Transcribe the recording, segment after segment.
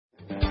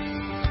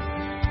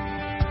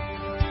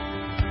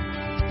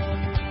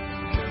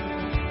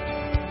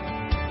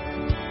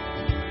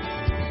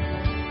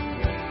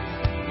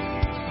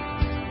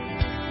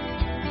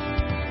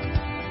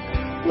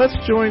Let's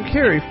join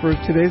Carrie for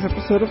today's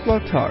episode of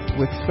Love Talk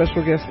with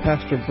special guest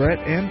Pastor Brett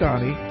and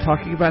Donnie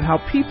talking about how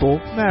people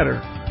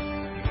matter.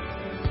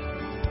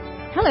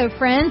 Hello,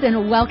 friends,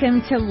 and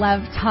welcome to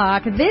Love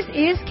Talk. This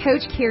is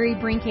Coach Carrie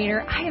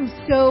Brinkater. I am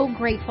so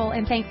grateful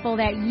and thankful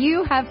that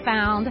you have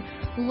found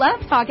Love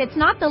Talk. It's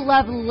not the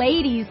Love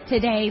Ladies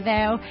today,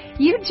 though.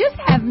 You just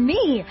have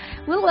me,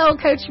 little old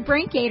Coach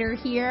Brinkater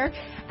here.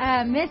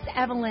 Miss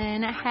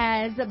Evelyn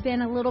has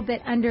been a little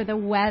bit under the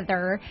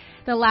weather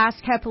the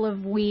last couple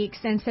of weeks,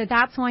 and so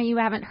that's why you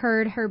haven't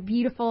heard her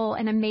beautiful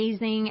and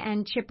amazing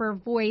and chipper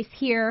voice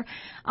here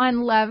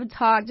on Love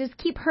Talk. Just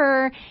keep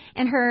her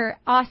and her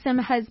awesome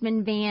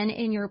husband, Van,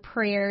 in your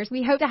prayers.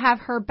 We hope to have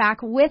her back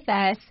with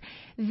us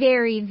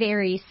very,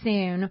 very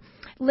soon.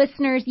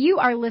 Listeners, you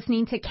are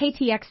listening to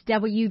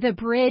KTXW, The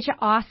Bridge,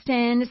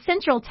 Austin,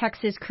 Central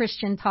Texas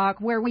Christian Talk,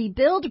 where we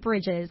build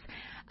bridges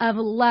of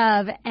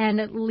love and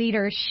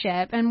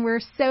leadership. And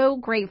we're so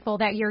grateful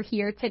that you're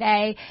here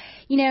today.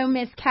 You know,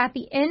 Miss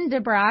Kathy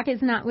Endebrock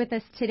is not with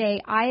us today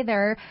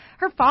either.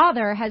 Her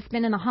father has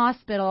been in the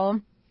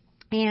hospital.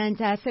 And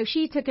so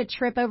she took a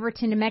trip over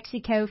to New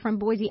Mexico from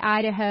Boise,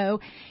 Idaho,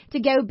 to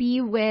go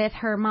be with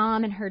her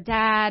mom and her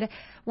dad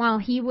while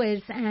he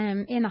was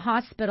in the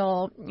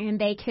hospital, and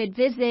they could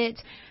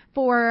visit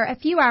for a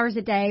few hours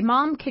a day.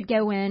 Mom could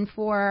go in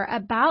for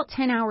about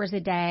 10 hours a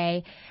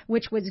day,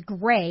 which was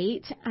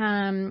great.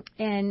 And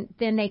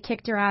then they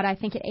kicked her out, I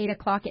think, at 8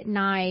 o'clock at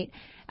night.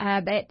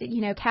 But,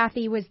 you know,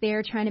 Kathy was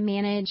there trying to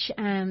manage,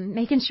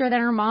 making sure that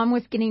her mom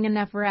was getting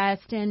enough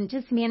rest and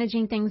just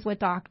managing things with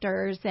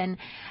doctors. And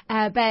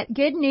but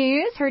good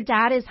news, her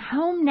dad is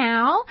home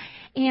now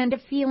and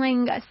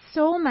feeling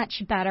so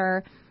much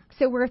better.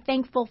 So we're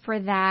thankful for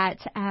that,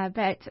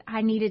 but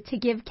I needed to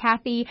give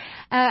Kathy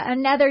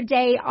another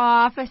day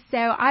off. So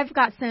I've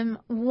got some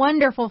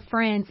wonderful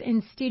friends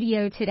in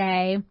studio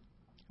today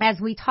as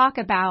we talk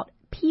about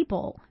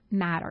people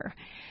matter.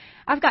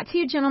 I've got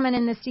two gentlemen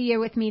in the studio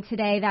with me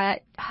today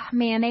that,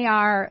 man, they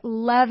are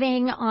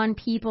loving on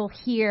people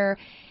here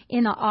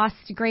in the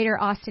greater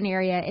Austin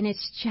area, and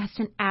it's just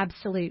an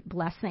absolute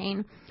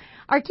blessing.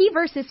 Our key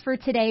verses for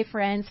today,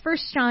 friends, 1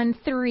 John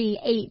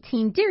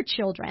 3:18. Dear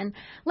children,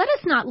 let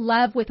us not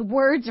love with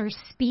words or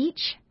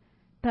speech,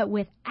 but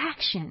with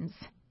actions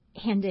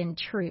and in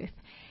truth.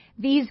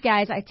 These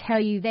guys, I tell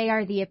you, they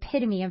are the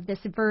epitome of this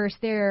verse.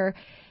 They're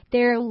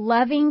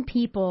loving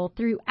people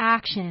through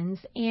actions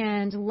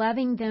and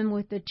loving them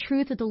with the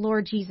truth of the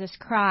Lord Jesus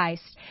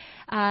Christ.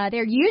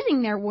 They're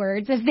using their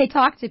words as they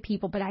talk to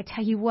people, but I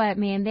tell you what,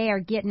 man, they are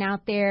getting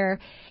out there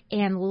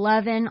and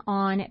loving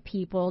on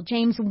people.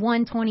 James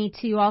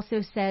 1:22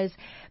 also says,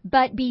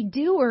 but be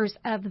doers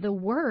of the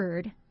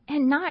word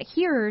and not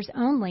hearers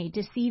only,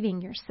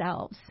 deceiving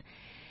yourselves.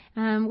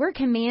 We're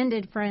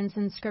commanded, friends,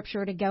 in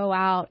Scripture to go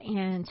out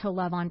and to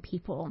love on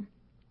people.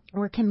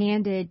 We're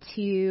commanded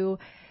to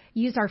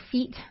use our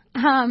feet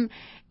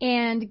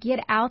and get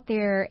out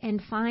there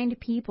and find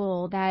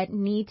people that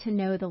need to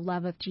know the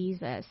love of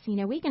Jesus. You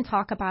know, we can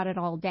talk about it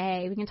all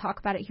day. We can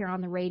talk about it here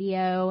on the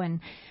radio, and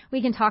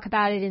we can talk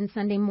about it in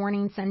Sunday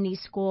morning, Sunday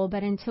school.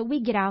 But until we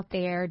get out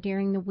there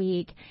during the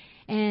week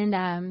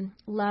and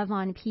love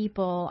on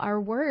people, our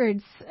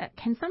words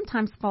can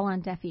sometimes fall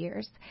on deaf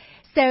ears.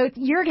 So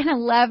you're going to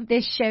love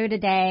this show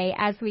today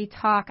as we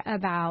talk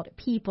about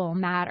people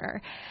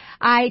matter.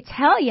 I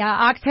tell you,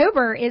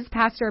 October is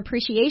Pastor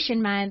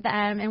Appreciation Month,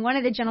 and one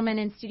of the gentlemen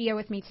in studio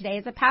with me today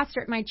is a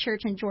pastor at my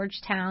church in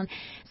Georgetown.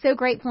 So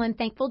grateful and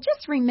thankful.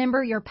 Just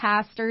remember your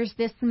pastors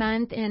this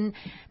month in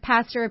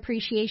Pastor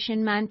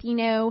Appreciation Month. You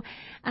know,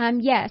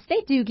 yes,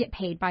 they do get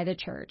paid by the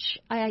church.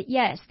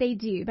 Yes, they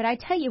do. But I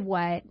tell you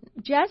what,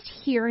 just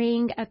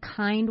hearing a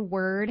kind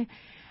word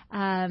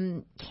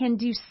can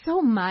do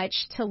so much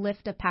to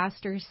lift a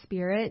pastor's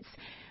spirits.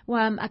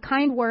 A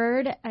kind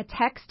word, a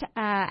text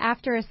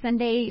after a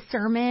Sunday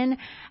sermon,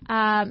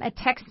 a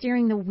text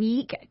during the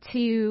week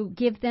to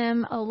give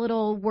them a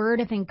little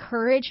word of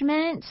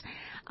encouragement.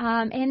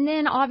 And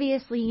then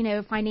obviously, you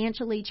know,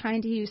 financially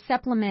trying to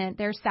supplement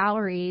their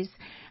salaries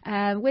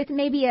with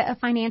maybe a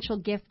financial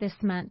gift this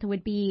month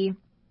would be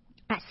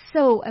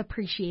so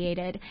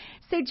appreciated.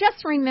 So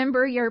just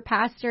remember your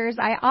pastors.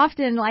 I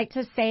often like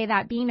to say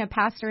that being a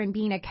pastor and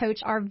being a coach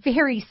are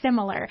very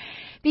similar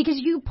because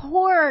you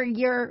pour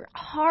your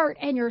heart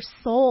and your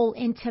soul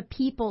into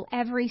people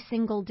every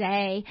single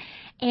day.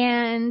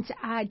 And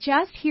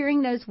just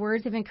hearing those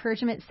words of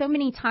encouragement, so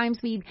many times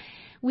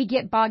we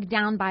get bogged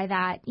down by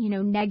that, you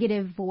know,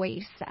 negative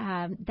voice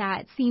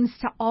that seems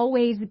to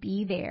always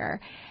be there.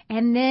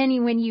 And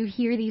then when you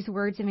hear these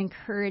words of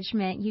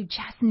encouragement, you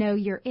just know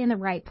you're in the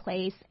right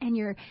place and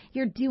you're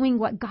doing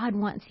what God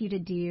wants you to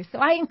do. So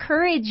I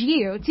encourage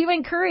you to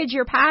encourage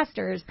your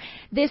pastors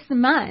this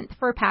month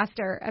for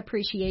Pastor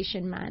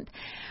Appreciation Month.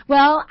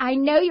 Well, I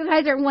know you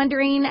guys are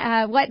wondering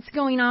what's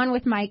going on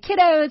with my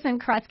kiddos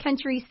and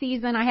cross-country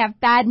season. I have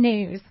bad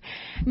news.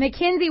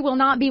 Mackenzie will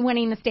not be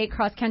winning the state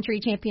cross-country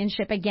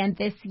championship again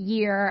this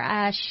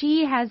year.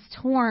 She has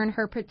torn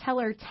her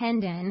patellar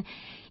tendon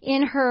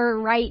in her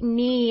right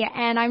knee,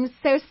 and I'm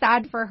so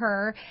sad for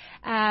her.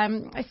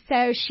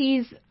 So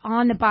she's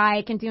on the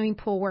bike and doing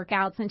pull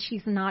workouts, and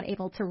she's not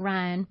able to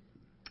run.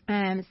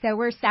 So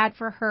we're sad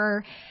for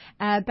her.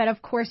 But of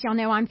course, y'all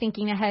know I'm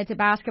thinking ahead to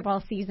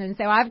basketball season.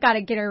 So I've got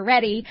to get her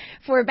ready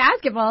for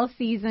basketball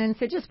season.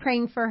 So just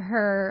praying for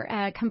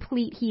her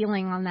complete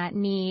healing on that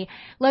knee.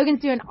 Logan's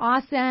doing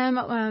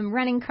awesome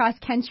running cross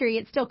country.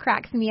 It still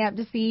cracks me up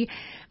to see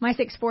my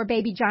 6'4"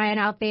 baby giant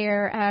out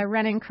there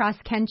running cross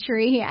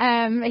country.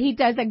 He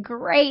does a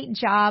great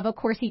job. Of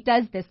course, he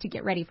does this to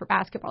get ready for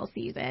basketball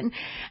season.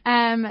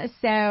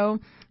 So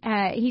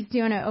he's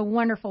doing a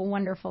wonderful,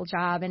 wonderful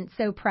job, and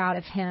so proud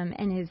of him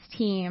and his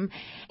team.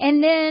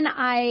 And then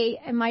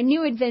my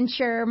new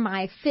adventure,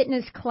 my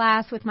fitness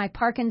class with my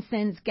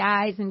Parkinson's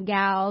guys and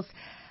gals.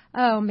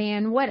 Oh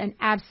man, what an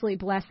absolute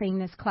blessing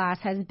this class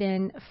has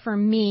been for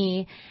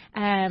me.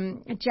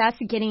 Just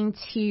getting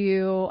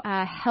to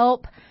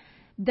help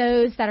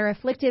those that are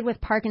afflicted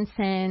with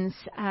Parkinson's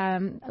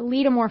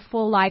lead a more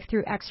full life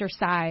through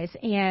exercise.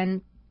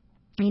 And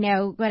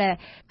what a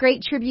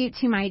great tribute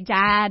to my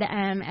dad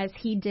as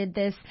he did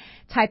this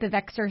type of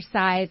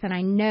exercise, and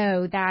I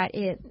know that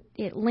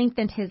it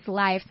lengthened his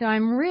life. So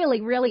I'm really,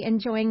 really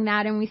enjoying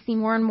that, and we see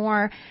more and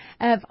more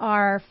of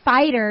our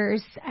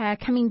fighters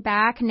coming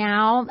back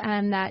now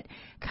that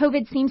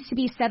COVID seems to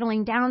be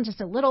settling down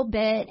just a little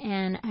bit,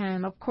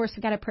 and of course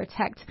we've got to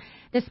protect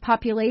this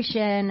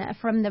population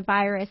from the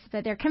virus,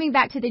 but they're coming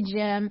back to the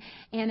gym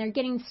and they're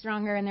getting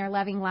stronger and they're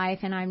loving life,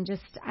 and I'm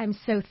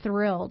so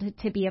thrilled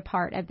to be a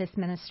part of this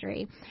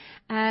ministry.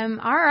 All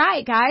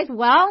right, guys.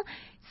 Well,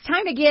 it's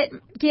time to get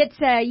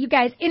you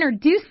guys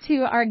introduced to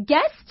our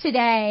guest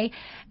today.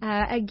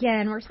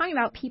 Again, we're talking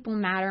about People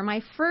Matter.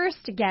 My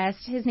first guest,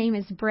 his name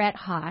is Brett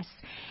Haas.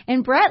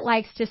 And Brett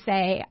likes to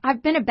say,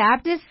 I've been a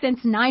Baptist since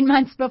 9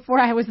 months before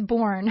I was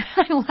born.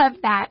 I love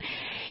that.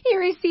 He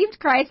received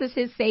Christ as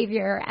his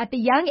Savior at the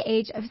young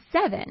age of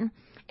 7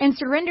 and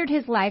surrendered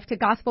his life to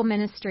gospel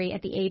ministry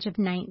at the age of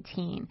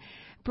 19.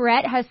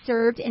 Brett has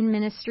served in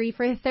ministry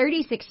for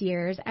 36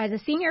 years as a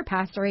senior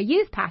pastor, a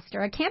youth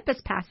pastor, a campus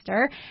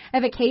pastor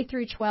of a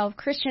K-12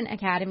 Christian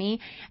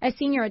academy,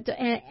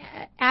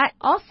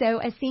 also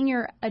a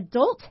senior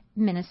adult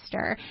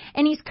minister,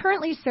 and he's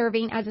currently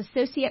serving as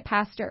associate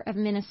pastor of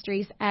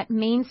ministries at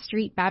Main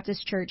Street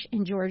Baptist Church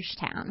in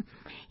Georgetown.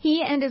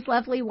 He and his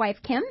lovely wife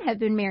Kim have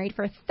been married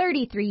for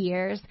 33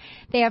 years.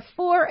 They have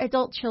 4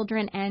 adult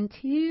children and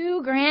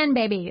 2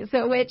 grandbabies,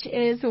 which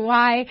is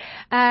why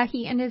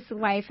he and his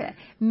wife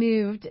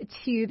moved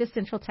to the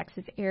Central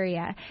Texas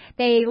area.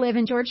 They live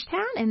in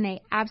Georgetown, and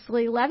they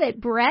absolutely love it.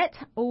 Brett,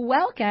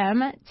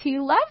 welcome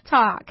to Love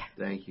Talk.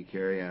 Thank you,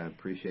 Carrie. I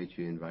appreciate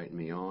you inviting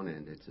me on,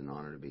 and it's an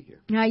honor to be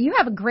here. Now, you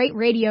have a great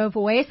radio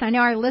voice. I know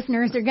our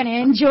listeners are going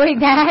to enjoy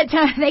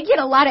that. They get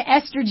a lot of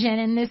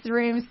estrogen in this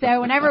room,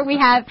 so whenever we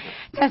have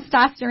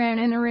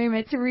testosterone in the room,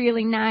 it's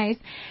really nice.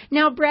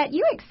 Now, Brett,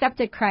 you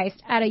accepted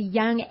Christ at a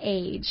young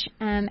age.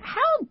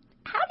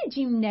 How did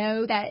you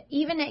know that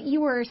even that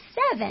you were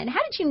 7? How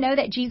did you know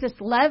that Jesus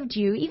loved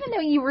you even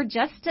though you were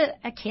just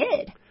a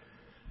kid?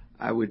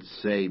 I would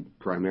say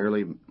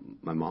primarily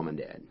my mom and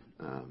dad.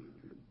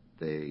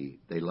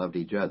 They loved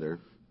each other.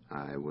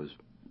 I was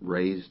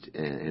raised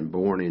and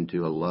born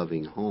into a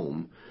loving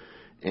home,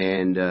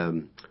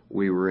 and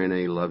we were in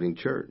a loving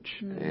church.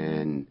 Mm-hmm.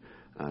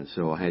 And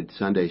so I had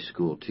Sunday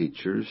school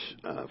teachers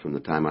from the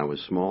time I was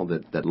small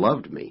that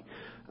loved me.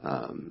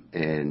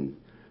 And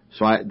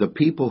so the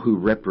people who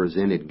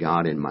represented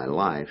God in my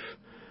life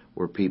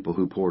were people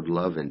who poured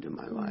love into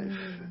my life.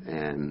 Mm-hmm.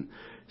 And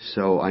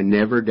so I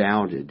never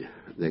doubted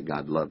that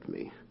God loved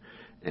me.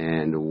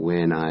 And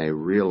when I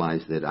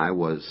realized that I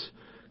was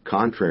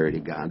contrary to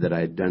God, that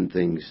I had done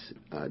things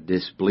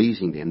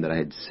displeasing to Him, that I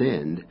had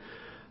sinned,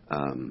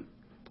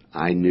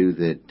 I knew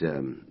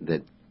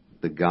that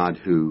the God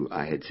who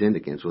I had sinned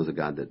against was a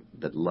God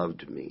that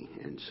loved me.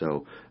 And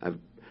so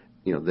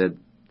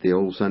the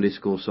old Sunday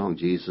school song,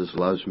 Jesus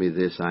loves me,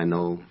 this I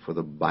know, for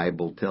the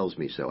Bible tells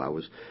me so. I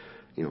was,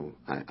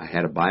 I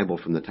had a Bible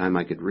from the time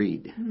I could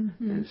read.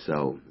 Mm-hmm. And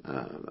so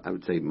I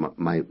would say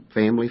my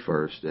family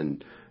first,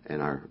 and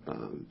our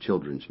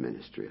children's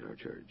ministry at our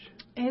church.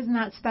 Isn't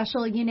that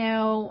special?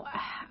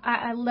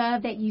 I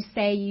love that you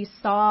say you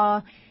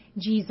saw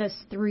Jesus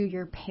through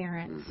your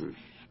parents. Mm-hmm.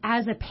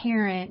 As a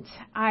parent,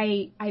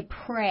 I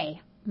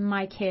pray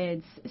my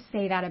kids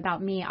say that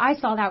about me. I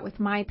saw that with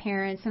my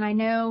parents, and I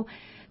know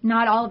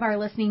not all of our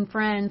listening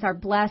friends are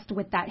blessed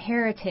with that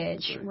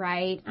heritage,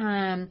 right?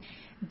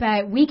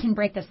 But we can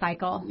break the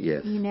cycle.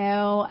 Yes.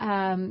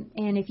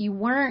 And if you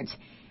weren't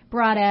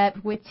brought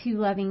up with 2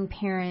 loving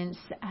parents,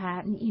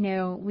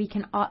 we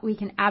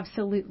can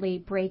absolutely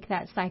break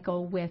that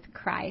cycle with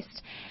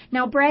Christ.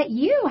 Now, Brett,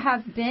 you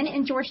have been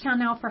in Georgetown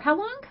now for how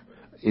long?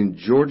 In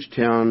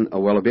Georgetown,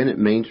 I've been at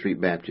Main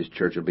Street Baptist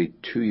Church. It'll be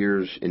 2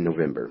 years in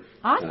November.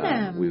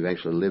 Awesome. We've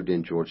actually lived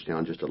in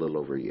Georgetown just a little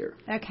over a year.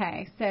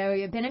 Okay, so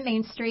you've been at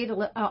Main Street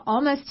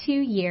almost 2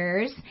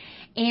 years,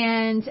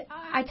 And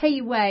I tell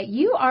you what,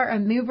 you are a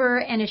mover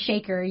and a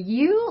shaker.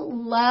 You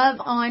love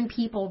on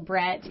people,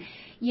 Brett.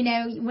 You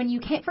know, when you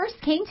first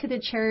came to the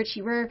church,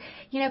 you were,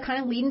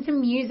 kind of leading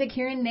some music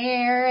here and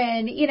there.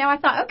 And, I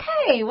thought,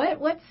 okay,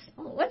 what's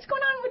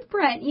going on with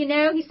Brett?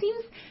 He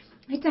seems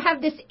to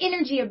have this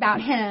energy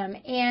about him.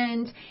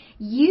 And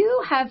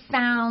you have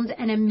found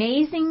an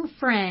amazing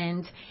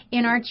friend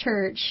in our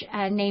church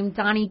named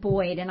Donnie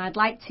Boyd. And I'd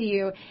like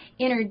to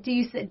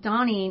introduce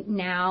Donnie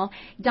now.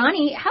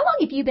 Donnie, how long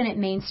have you been at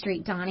Main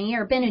Street, Donnie,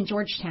 or been in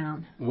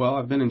Georgetown? Well,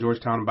 I've been in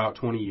Georgetown about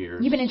 20 years.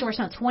 You've been in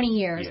Georgetown 20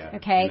 years, yeah,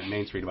 okay. And at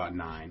Main Street about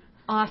 9.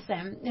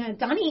 Awesome.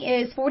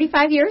 Donnie is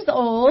 45 years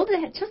old,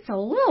 just a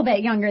little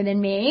bit younger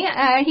than me.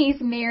 He's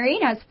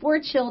married, has 4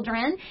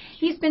 children.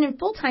 He's been in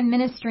full-time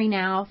ministry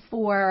now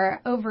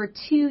for over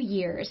 2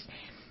 years.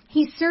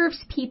 He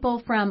serves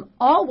people from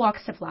all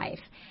walks of life,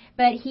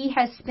 but he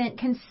has spent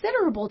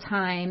considerable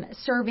time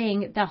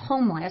serving the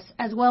homeless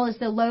as well as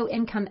the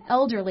low-income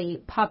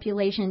elderly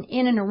population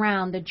in and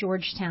around the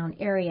Georgetown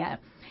area.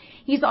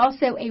 He's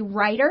also a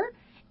writer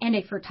and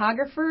a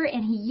photographer,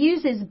 and he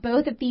uses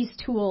both of these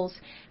tools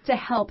to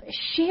help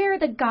share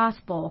the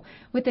gospel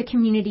with the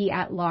community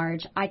at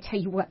large. I tell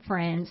you what,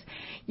 friends,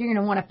 you're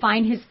going to want to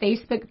find his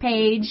Facebook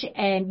page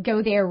and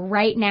go there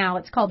right now.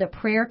 It's called the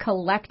Prayer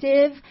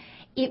Collective.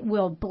 It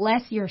will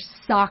bless your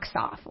socks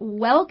off.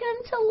 Welcome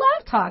to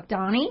Love Talk,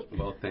 Donnie.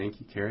 Well, thank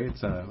you, Carrie.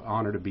 It's an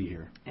honor to be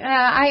here.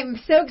 I'm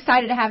so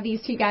excited to have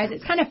these two guys.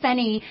 It's kind of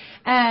funny.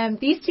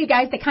 These two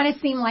guys, they kind of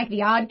seem like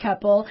the odd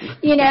couple.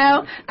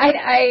 They're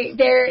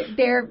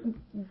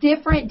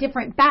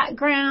different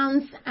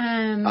backgrounds.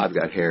 I've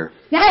got hair.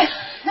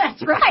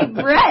 That's right,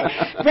 Brett.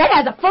 Brett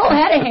has a full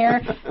head of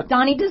hair.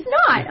 Donnie does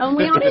not,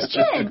 only on his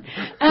chin.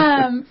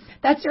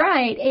 That's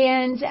right.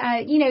 And,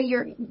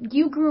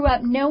 you grew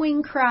up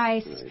knowing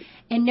Christ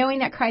and knowing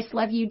that Christ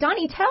loved you.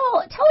 Donnie, tell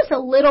us a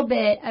little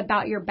bit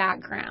about your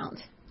background.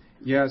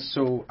 Yeah,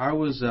 so I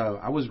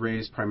was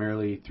raised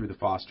primarily through the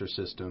foster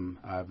system.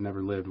 I've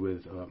never lived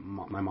with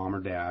my mom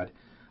or dad.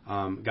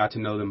 Got to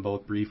know them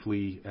both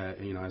briefly,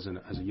 as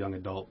a young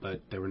adult,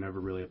 but they were never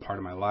really a part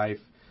of my life.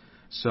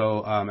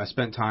 So I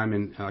spent time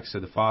in, like I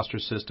said, the foster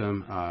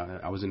system.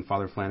 I was in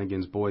Father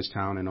Flanagan's Boys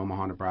Town in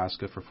Omaha,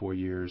 Nebraska for 4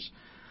 years.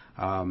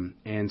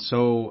 And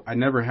so I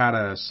never had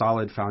a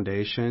solid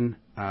foundation.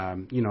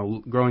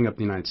 Growing up in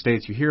the United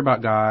States, you hear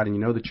about God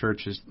and the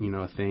church is,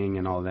 a thing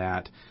and all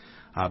that.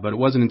 But it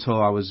wasn't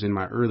until I was in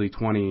my early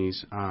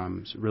 20s,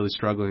 really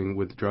struggling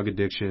with drug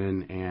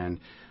addiction and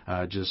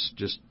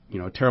just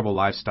a terrible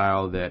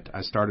lifestyle that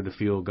I started to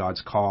feel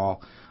God's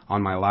call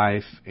on my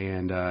life.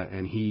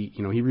 And he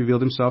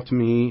revealed himself to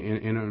me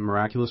in a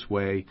miraculous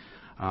way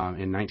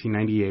in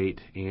 1998,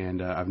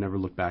 and I've never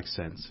looked back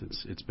since.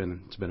 It's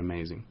been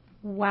amazing.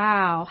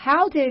 Wow.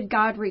 How did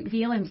God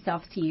reveal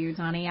himself to you,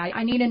 Donnie?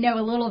 I need to know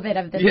a little bit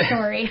of the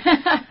story.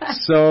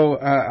 So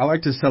I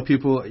like to tell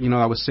people,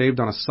 I was saved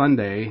on a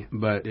Sunday,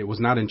 but it was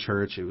not in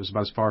church. It was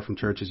about as far from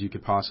church as you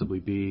could possibly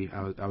be.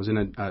 I was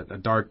in a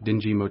dark,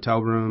 dingy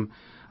motel room.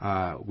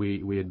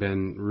 We had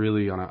been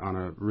really on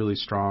a really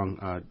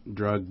strong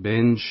drug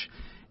binge,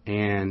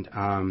 and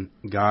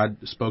God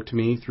spoke to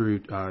me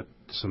through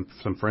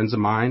some friends of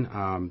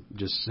mine,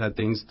 just said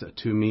things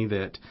to me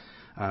that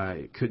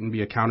it couldn't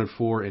be accounted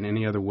for in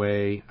any other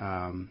way.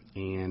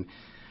 And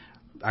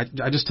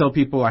I just tell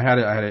people I had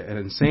an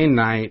insane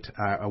night.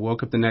 I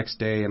woke up the next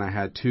day and I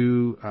had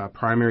 2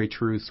 primary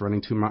truths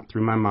running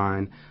through my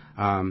mind,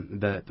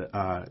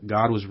 that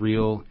God was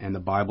real and the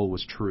Bible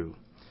was true.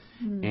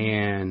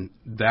 And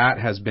that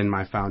has been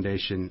my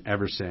foundation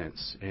ever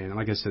since. And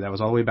like I said, that was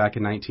all the way back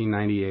in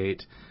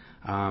 1998.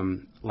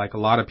 Like a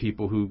lot of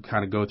people who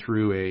kind of go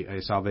through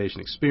a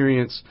salvation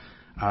experience,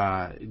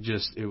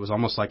 it was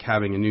almost like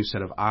having a new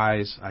set of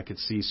eyes. I could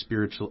see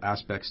spiritual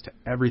aspects to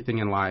everything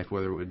in life,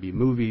 whether it would be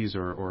movies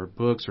or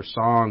books or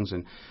songs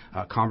and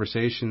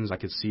conversations. I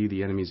could see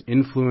the enemy's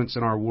influence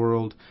in our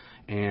world,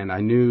 and I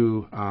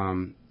knew,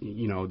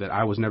 that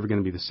I was never going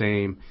to be the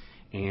same,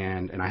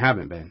 and I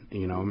haven't been,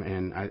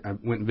 and I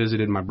went and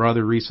visited my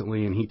brother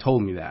recently, and he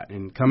told me that.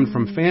 And coming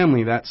from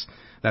family, that's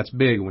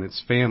big when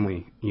it's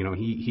family.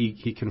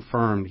 He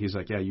confirmed. He's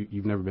like, yeah,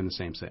 you've never been the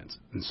same since.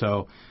 And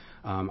so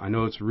I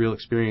know it's a real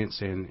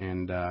experience,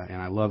 and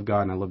I love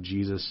God and I love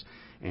Jesus,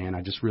 and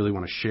I just really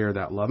want to share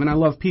that love. And I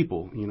love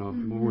people.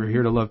 We're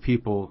here to love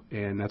people,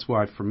 and that's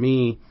why for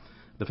me,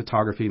 the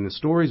photography and the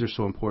stories are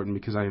so important,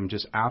 because I am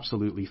just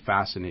absolutely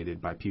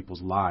fascinated by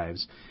people's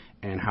lives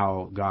and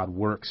how God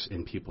works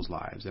in people's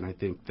lives. And I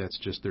think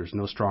there's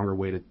no stronger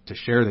way to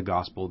share the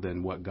gospel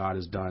than what God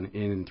has done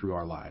in and through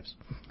our lives.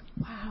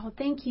 Wow.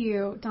 Thank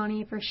you,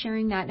 Donnie, for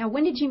sharing that. Now,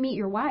 when did you meet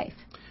your wife?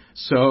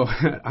 So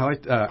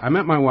I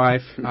met my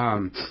wife,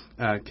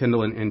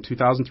 Kendall, in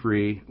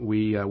 2003.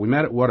 We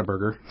met at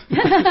Whataburger.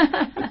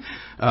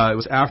 It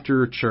was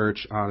after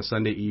church on a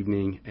Sunday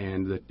evening,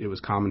 and it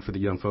was common for the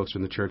young folks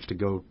in the church to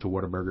go to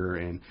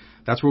Whataburger, and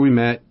that's where we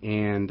met.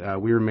 And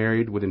we were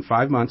married within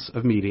 5 months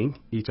of meeting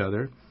each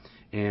other.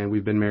 and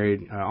we've been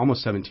married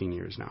almost 17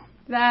 years now.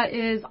 That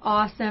is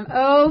awesome.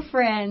 Oh,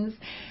 friends,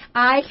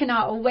 I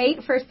cannot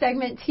wait for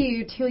segment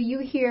 2 till you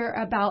hear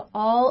about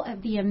all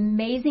of the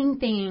amazing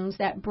things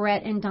that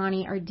Brett and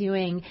Donnie are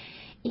doing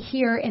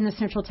here in the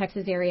Central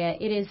Texas area.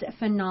 It is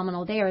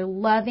phenomenal. They are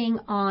loving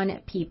on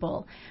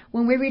people.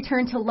 When we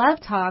return to Love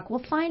Talk,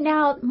 we'll find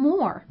out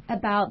more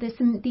about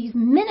these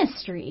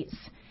ministries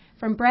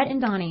from Brett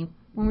and Donnie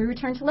when we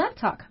return to Love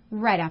Talk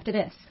right after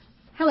this.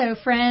 Hello,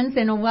 friends,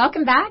 and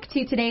welcome back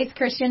to today's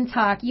Christian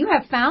Talk. You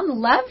have found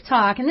Love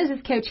Talk, and this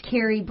is Coach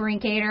Carrie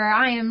Brinkater.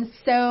 I am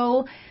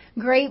so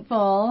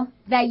grateful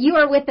that you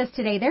are with us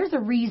today. There's a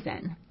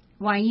reason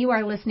why you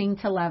are listening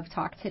to Love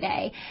Talk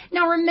today.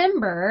 Now,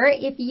 remember,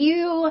 if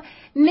you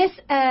miss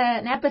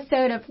an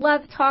episode of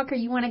Love Talk, or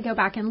you want to go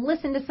back and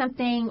listen to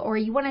something, or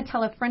you want to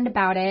tell a friend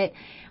about it,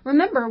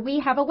 remember, we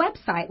have a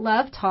website,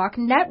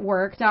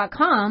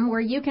 lovetalknetwork.com, where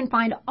you can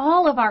find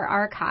all of our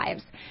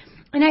archives.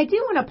 And I do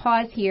want to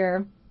pause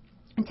here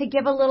to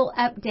give a little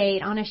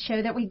update on a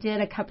show that we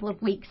did a couple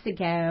of weeks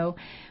ago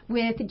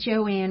with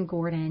Joanne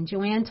Gordon.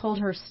 Joanne told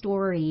her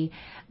story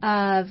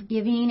of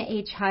giving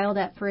a child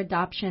up for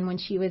adoption when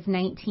she was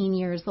 19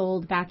 years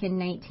old back in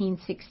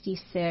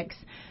 1966,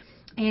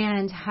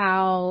 and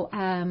how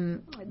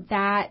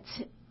that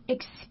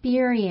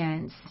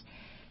experience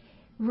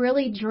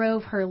really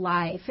drove her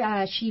life.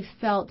 She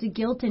felt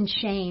guilt and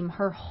shame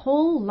her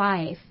whole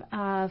life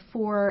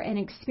for an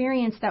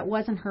experience that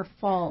wasn't her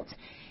fault,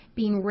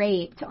 being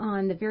raped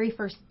on the very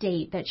first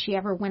date that she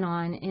ever went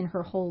on in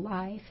her whole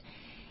life.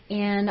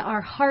 And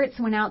our hearts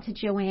went out to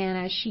Joanne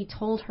as she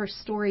told her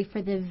story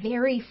for the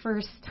very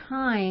first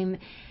time,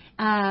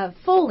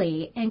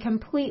 fully and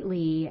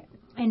completely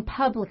and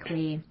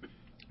publicly,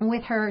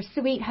 with her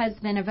sweet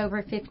husband of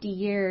over 50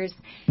 years,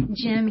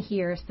 Jim,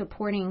 here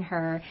supporting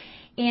her.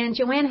 And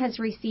Joanne has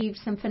received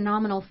some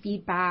phenomenal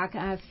feedback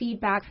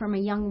from a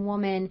young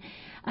woman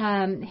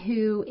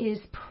who is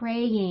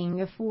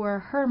praying for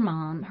her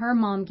mom. Her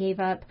mom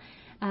gave up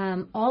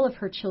all of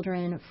her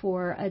children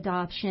for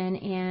adoption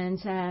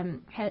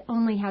and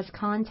only has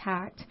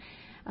contact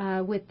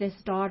with this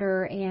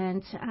daughter,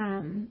 and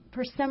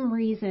for some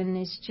reason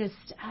is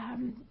just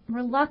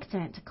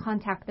reluctant to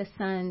contact the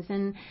sons.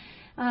 And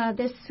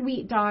this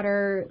sweet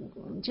daughter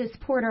just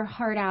poured her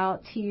heart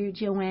out to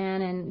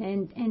Joanne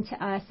and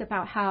to us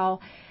about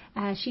how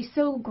she's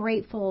so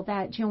grateful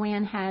that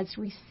Joanne has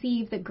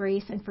received the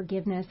grace and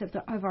forgiveness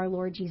of our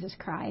Lord Jesus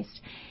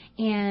Christ,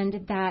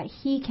 and that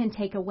He can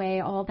take away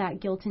all that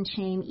guilt and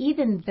shame,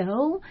 even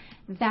though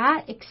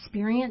that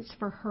experience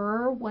for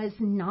her was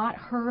not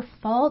her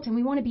fault. And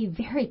we want to be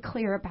very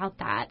clear about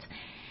that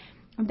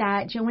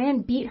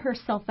Joanne beat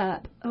herself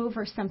up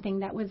over something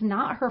that was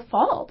not her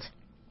fault,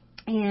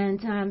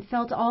 and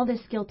felt all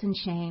this guilt and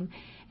shame.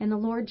 And the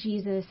Lord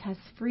Jesus has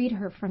freed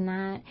her from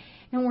that.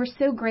 And we're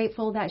so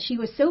grateful that she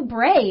was so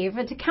brave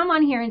to come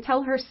on here and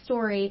tell her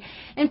story.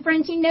 And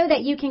friends, you know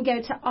that you can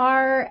go to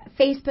our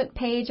Facebook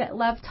page at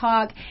Love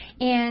Talk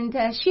and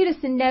shoot us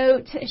a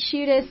note,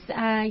 shoot us,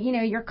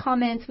 your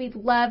comments. We'd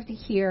love to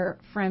hear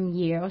from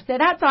you. So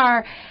that's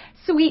our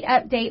sweet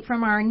update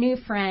from our new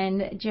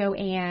friend,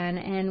 Joanne.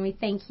 And we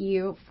thank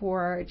you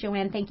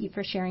Joanne, thank you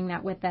for sharing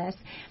that with us.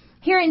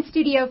 Here in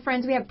studio,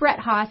 friends, we have Brett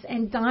Haas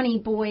and Donnie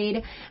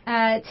Boyd,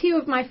 two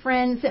of my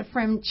friends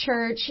from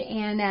church,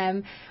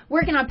 and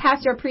working on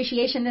Pastor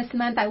Appreciation this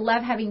month. I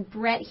love having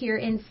Brett here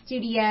in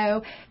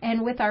studio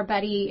and with our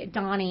buddy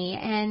Donnie.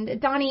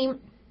 And Donnie,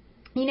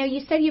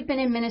 you said you've been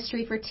in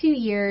ministry for 2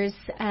 years,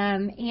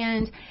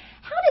 and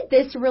how did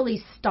this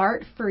really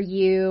start for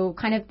you,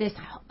 kind of this,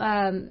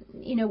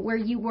 where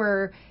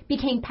you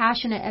became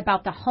passionate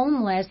about the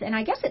homeless? And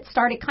I guess it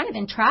started kind of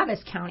in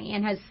Travis County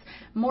and has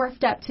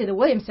morphed up to the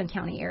Williamson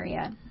County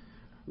area.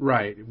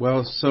 Right.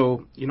 Well,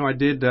 so, I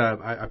did,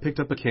 I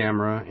picked up a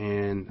camera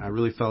and I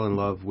really fell in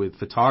love with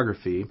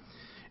photography.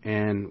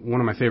 And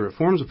one of my favorite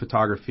forms of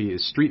photography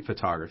is street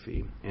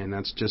photography. And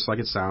that's just like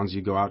it sounds.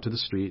 You go out to the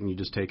street and you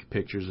just take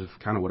pictures of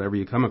kind of whatever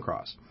you come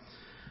across.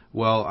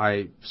 Well,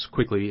 I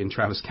quickly in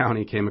Travis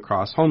County came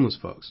across homeless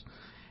folks.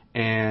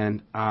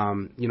 And, I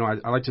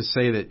like to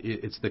say that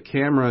it's the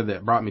camera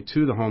that brought me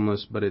to the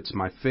homeless, but it's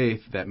my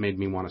faith that made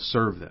me want to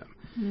serve them.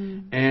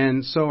 Mm.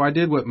 And so I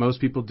did what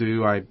most people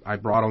do. I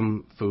brought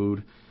them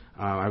food.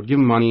 I would give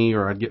them money,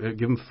 or I'd give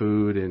them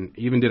food, and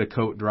even did a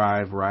coat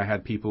drive where I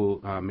had people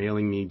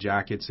mailing me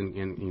jackets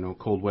and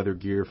cold weather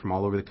gear from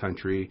all over the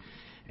country,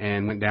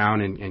 and went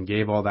down and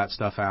gave all that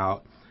stuff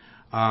out.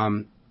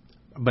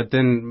 But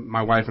then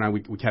my wife and I,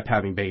 we kept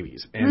having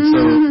babies. And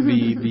so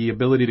the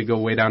ability to go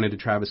way down into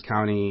Travis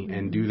County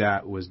and do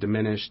that was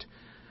diminished.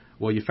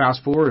 Well, you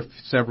fast forward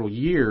several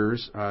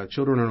years,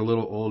 children are a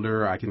little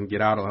older, I can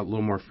get out a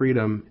little more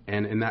freedom.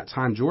 And in that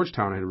time,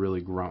 Georgetown had really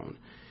grown.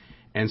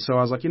 And so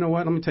I was like, you know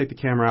what, let me take the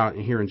camera out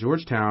here in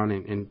Georgetown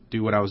and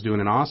do what I was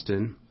doing in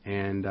Austin.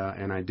 And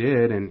I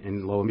did.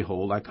 And lo and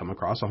behold, I come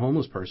across a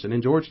homeless person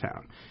in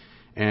Georgetown.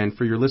 And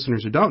for your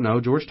listeners who don't know,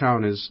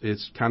 Georgetown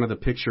is kind of the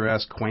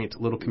picturesque,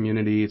 quaint little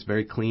community. It's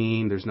very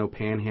clean. There's no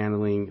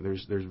panhandling.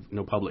 There's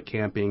no public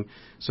camping.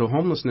 So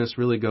homelessness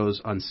really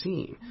goes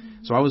unseen.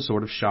 So I was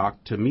sort of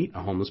shocked to meet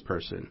a homeless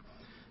person.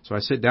 So I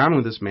sit down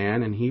with this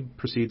man, and he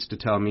proceeds to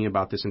tell me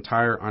about this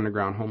entire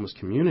underground homeless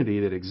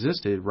community that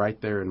existed right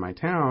there in my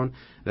town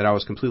that I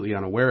was completely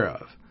unaware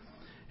of.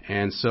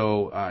 And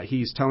so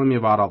he's telling me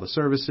about all the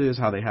services,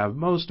 how they have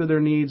most of their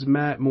needs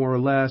met, more or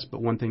less,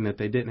 but one thing that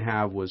they didn't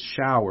have was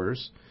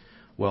showers.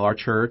 Well, our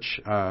church,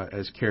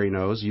 as Carrie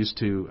knows, used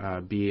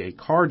to be a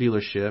car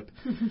dealership.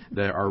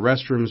 Our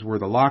restrooms were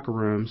the locker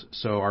rooms,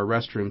 so our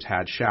restrooms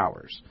had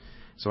showers.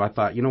 So I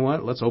thought, you know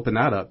what, let's open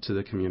that up to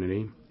the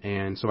community.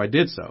 And so I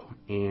did so.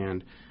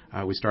 And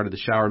we started the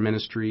shower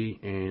ministry,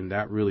 and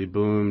that really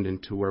boomed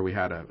into where we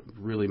had a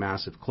really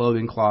massive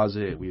clothing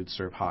closet. We would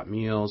serve hot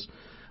meals.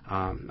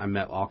 I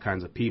met all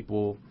kinds of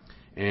people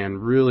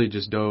and really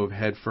just dove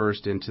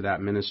headfirst into that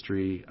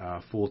ministry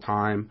full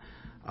time.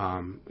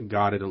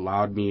 God had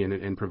allowed me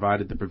and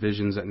provided the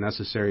provisions that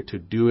necessary to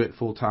do it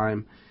full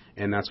time,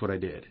 and that's what I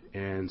did.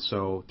 And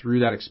so through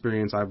that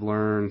experience, I've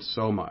learned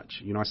so much.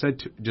 You know, I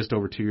said just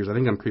over 2 years. I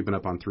think I'm creeping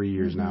up on 3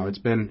 years now. It's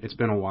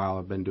been a while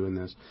I've been doing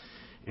this.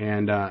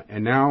 And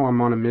now I'm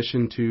on a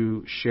mission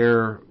to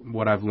share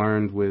what I've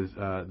learned with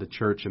the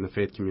church and the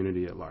faith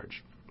community at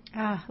large.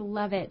 Ah,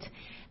 love it.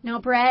 Now,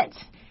 Brett,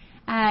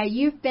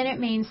 you've been at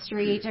Main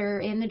Street or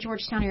in the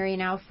Georgetown area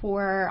now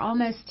for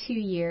almost 2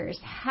 years.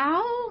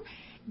 How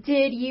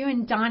did you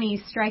and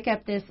Donnie strike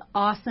up this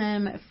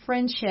awesome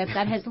friendship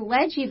that has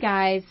led you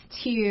guys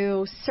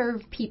to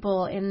serve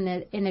people in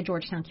the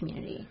Georgetown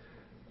community?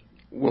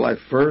 Well, I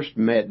first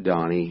met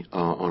Donnie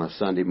on a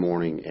Sunday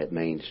morning at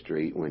Main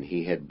Street when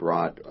he had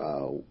brought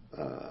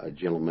a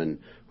gentleman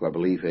who I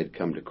believe had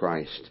come to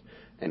Christ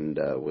and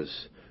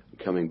was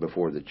coming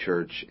before the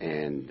church,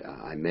 and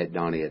I met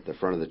Donnie at the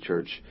front of the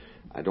church.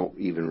 I don't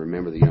even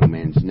remember the young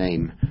man's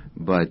name,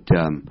 but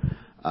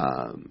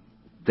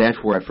that's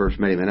where I first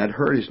met him. And I'd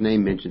heard his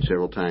name mentioned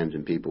several times,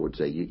 and people would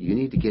say, you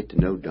need to get to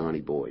know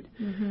Donnie Boyd.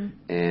 Mm-hmm.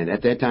 And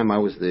at that time, I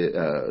was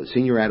the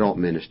senior adult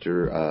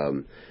minister,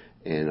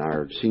 and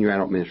our senior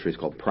adult ministry is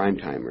called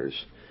Primetimers,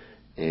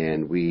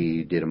 and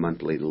we did a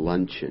monthly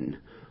luncheon,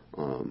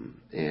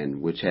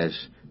 and which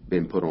has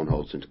been put on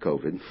hold since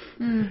COVID.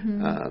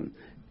 Mm-hmm.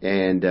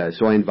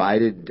 So I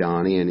invited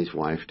Donnie and his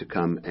wife to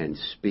come and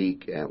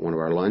speak at one of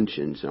our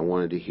luncheons. I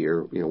wanted to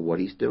hear, what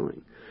he's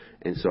doing.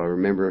 And so I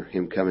remember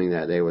him coming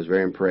that day. I was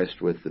very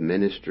impressed with the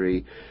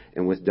ministry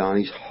and with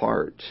Donnie's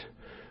heart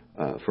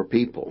for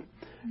people.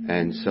 Mm-hmm.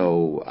 And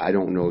so I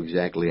don't know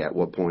exactly at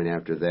what point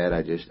after that.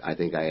 I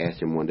think I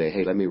asked him one day,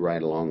 hey, let me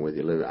ride along with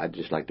you. I'd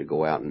just like to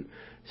go out and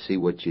see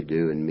what you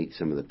do and meet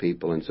some of the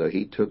people. And so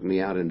he took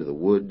me out into the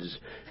woods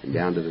and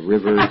down to the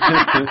river.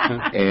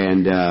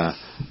 And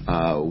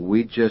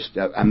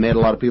I met a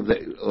lot of people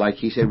that, like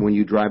he said, when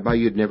you drive by,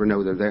 you'd never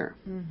know they're there.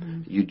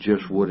 Mm-hmm. You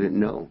just wouldn't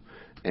know.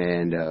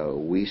 And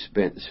we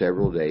spent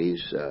several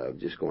days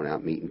just going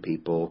out meeting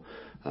people,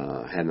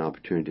 had an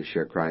opportunity to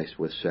share Christ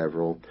with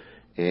several.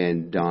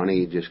 And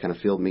Donnie just kind of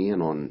filled me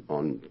in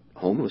on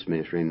homeless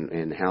ministry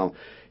and how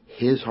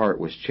his heart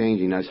was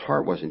changing. Now, his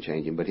heart wasn't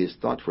changing, but his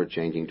thoughts were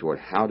changing toward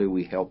how do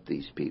we help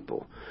these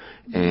people.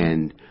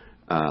 And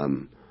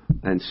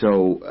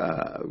so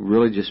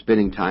really just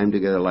spending time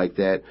together like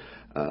that,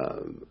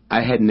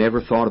 I had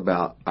never thought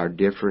about our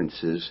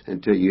differences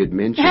until you had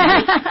mentioned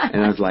it.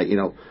 And I was like,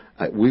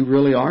 we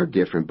really are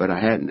different, but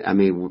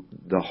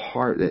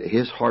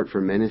his heart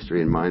for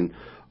ministry and mine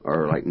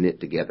are like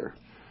knit together.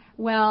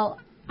 Well,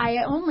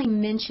 I only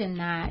mention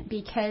that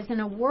because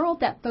in a world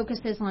that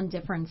focuses on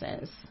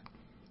differences,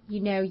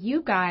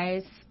 you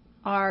guys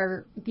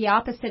are the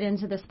opposite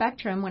ends of the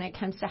spectrum when it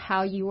comes to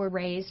how you were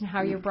raised and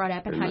how you're brought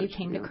up and how you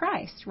came to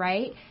Christ,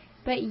 right?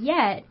 But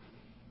yet,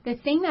 the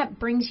thing that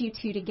brings you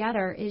two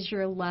together is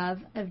your love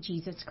of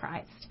Jesus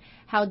Christ,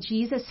 how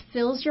Jesus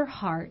fills your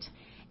heart,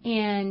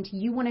 and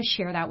you want to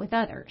share that with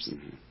others.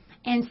 Mm-hmm.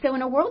 And so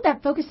in a world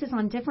that focuses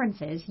on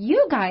differences,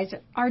 you guys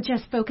are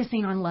just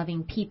focusing on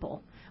loving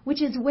people,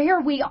 which is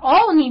where we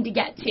all need to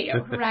get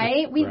to,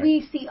 right?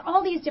 We see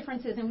all these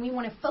differences, and we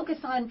want to focus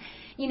on,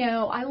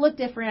 I look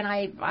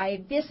different,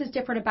 this is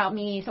different about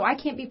me, so I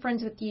can't be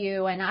friends with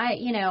you, and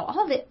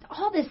all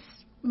this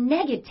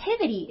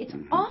negativity. It's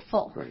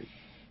awful. Right.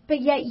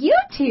 But yet you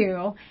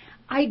two,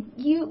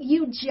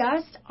 you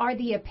just are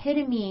the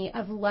epitome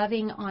of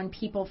loving on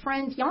people.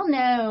 Friends, y'all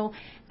know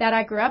that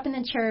I grew up in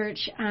the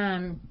church.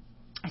 I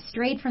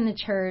strayed from the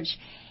church,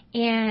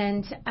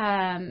 and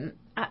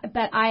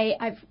but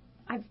I've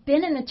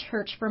been in the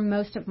church for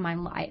most of my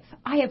life.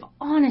 I have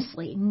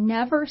honestly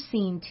never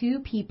seen two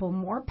people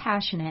more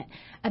passionate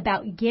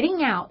about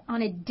getting out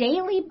on a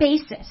daily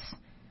basis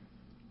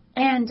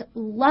and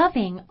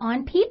loving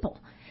on people.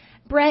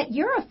 Brett,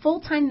 you're a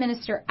full-time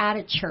minister at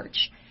a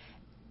church.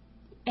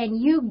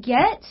 and you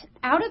get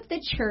out of the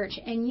church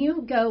and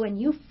you go and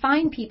you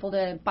find people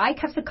to buy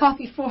cups of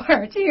coffee for,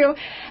 to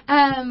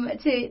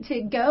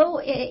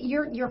go,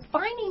 you're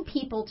finding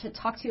people to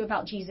talk to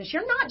about Jesus.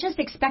 You're not just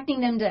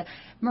expecting them to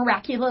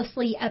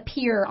miraculously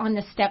appear on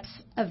the steps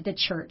of the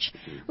church,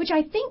 which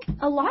I think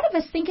a lot of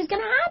us think is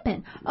going to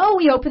happen. Oh,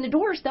 we open the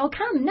doors, they'll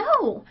come.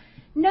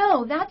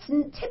 No, that's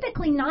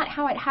typically not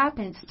how it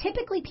happens.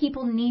 Typically,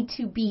 people need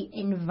to be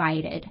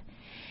invited.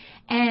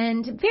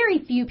 And very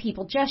few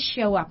people just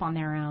show up on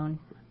their own.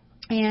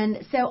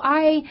 And so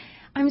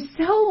I'm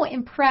so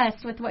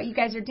impressed with what you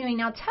guys are doing.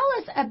 Now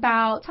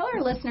tell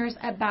our listeners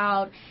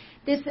about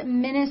this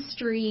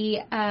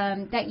ministry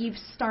that you've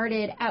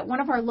started at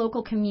one of our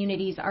local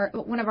communities,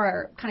 one of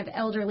our kind of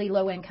elderly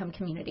low-income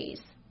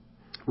communities.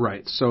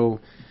 Right. So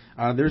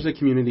there's a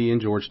community in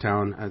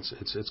Georgetown.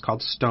 It's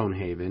called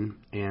Stonehaven.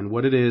 And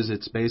what it is,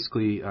 it's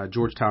basically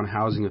Georgetown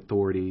Housing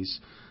Authority's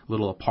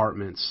little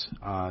apartments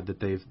that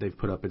they've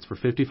put up. It's for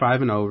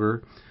 55 and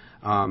over.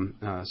 A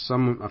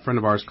friend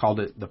of ours called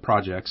it the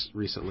projects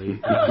recently.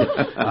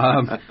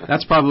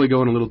 That's probably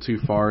going a little too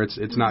far.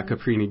 It's not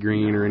Caprini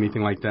Green or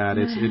anything like that.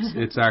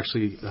 It's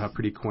actually a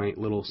pretty quaint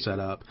little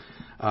setup.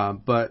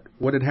 But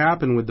what had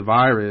happened with the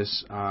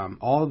virus,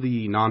 all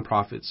the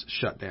nonprofits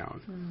shut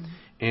down,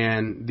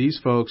 and these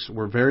folks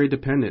were very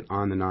dependent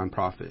on the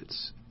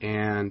nonprofits.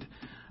 And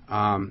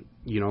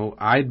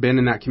I'd been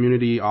in that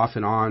community off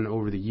and on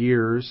over the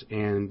years,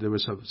 and there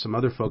was some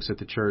other folks at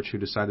the church who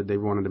decided they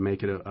wanted to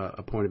make it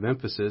a point of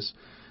emphasis.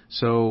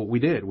 So we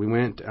did. We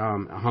went,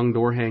 hung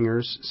door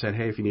hangers, said,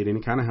 hey, if you need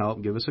any kind of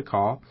help, give us a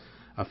call.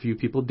 A few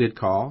people did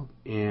call,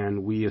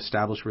 and we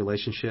established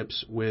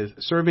relationships with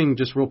serving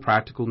just real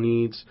practical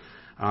needs,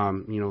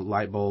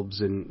 light bulbs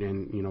and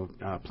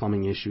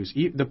plumbing issues.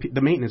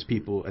 The maintenance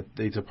people at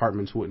these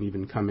apartments wouldn't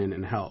even come in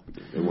and help.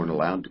 They weren't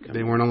allowed to come.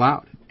 They weren't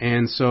allowed.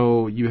 And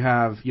so you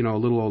have, a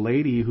little old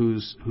lady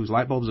whose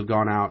light bulbs have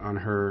gone out on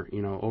her,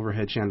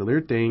 overhead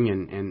chandelier thing,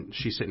 and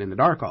she's sitting in the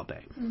dark all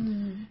day.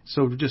 Mm-hmm.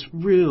 So just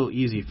real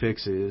easy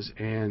fixes.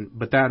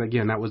 But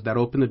that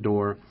opened the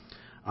door.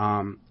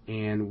 And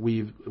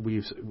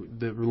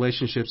the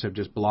relationships have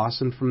just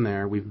blossomed from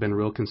there. We've been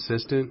real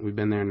consistent. We've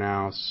been there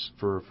now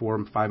for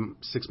 4, 5,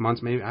 6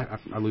 months, maybe. I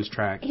lose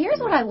track. Here's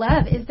what I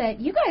love is that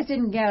you guys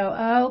didn't go,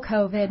 oh,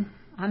 COVID,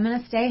 I'm going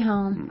to stay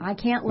home. I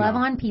can't love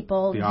on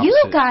people.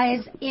 You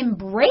guys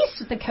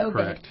embraced the COVID.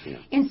 Correct. Yeah.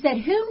 And said,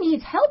 who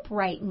needs help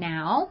right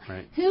now?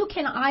 Right. Who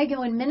can I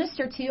go and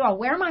minister to? I'll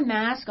wear my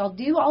mask. I'll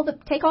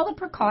take all the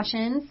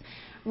precautions,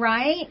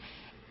 right?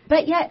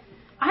 But yet,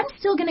 I'm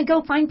still going to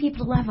go find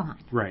people to love on.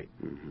 Right.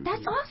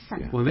 That's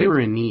awesome. Yeah. Well, they were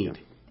in need.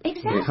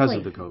 Exactly. Because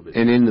of the COVID.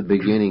 And in the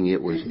beginning,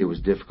 it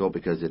was difficult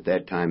because at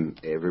that time,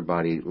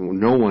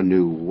 no one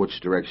knew which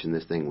direction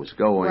this thing was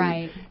going.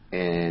 Right.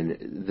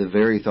 And the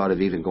very thought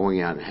of even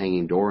going out and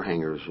hanging door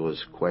hangers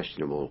was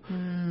questionable.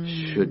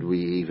 Should we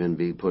even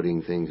be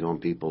putting things on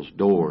people's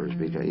doors?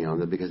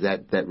 Because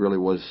that really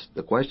was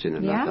the question.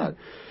 And I thought,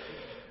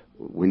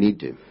 we need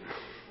to.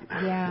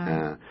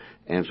 Yeah.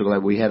 And I'm so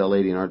glad we had a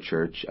lady in our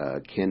church,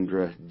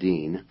 Kendra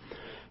Dean,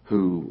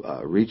 who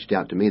reached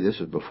out to me. This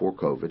was before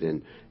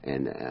COVID,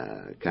 and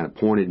kind of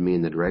pointed me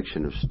in the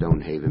direction of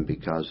Stonehaven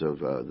because of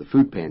the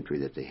food pantry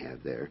that they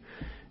have there.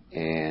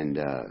 And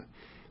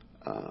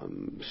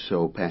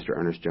so Pastor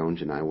Ernest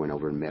Jones and I went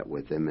over and met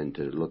with them and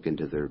to look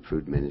into their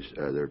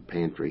their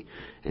pantry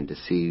and to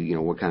see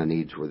what kind of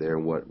needs were there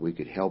and what we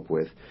could help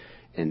with.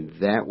 And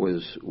that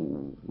was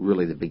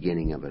really the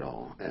beginning of it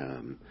all.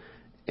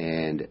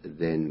 And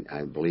then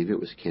I believe it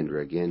was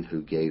Kendra again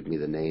who gave me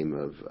the name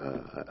of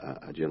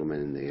a gentleman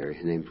in the area.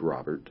 His name's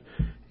Robert,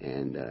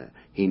 and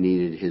he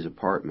needed his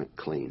apartment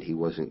cleaned. He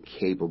wasn't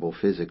capable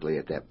physically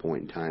at that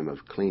point in time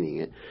of cleaning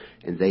it,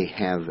 and they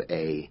have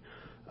an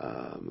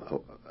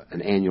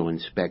annual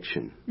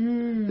inspection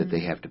that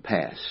they have to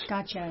pass.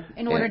 Gotcha.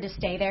 In order to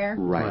stay there?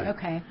 Right.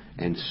 Okay.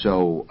 And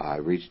so I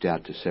reached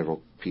out to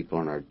several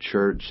people in our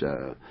church,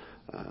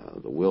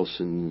 the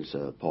Wilsons,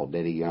 Paul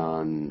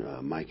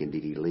Dedion, Mike and Dee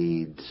Dee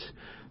Leeds,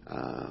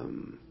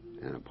 and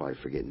I'm probably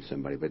forgetting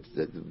somebody, but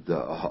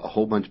a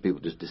whole bunch of people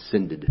just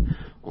descended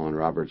on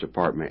Robert's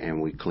apartment, and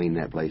we cleaned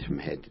that place from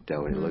head to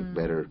toe, and it looked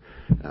better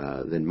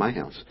than my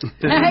house.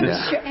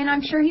 And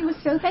I'm sure he was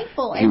so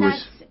thankful.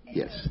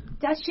 Yes.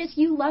 That's just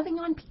you loving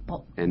on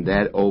people. And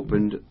that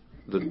opened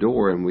the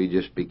door, and we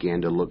just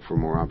began to look for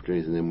more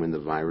opportunities. And then when the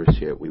virus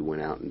hit, we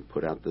went out and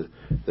put out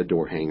the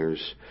door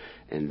hangers,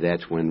 and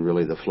that's when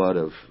really the flood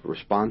of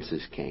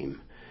responses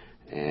came.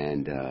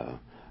 And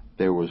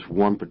there was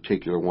one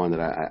particular one that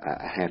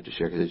I have to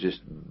share because it's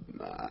just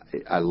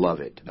I love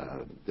it.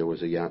 There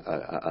was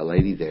a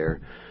lady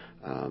there.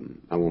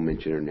 I won't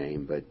mention her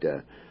name, but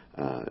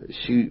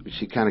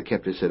she kind of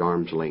kept us at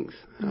arm's length.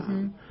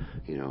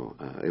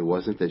 It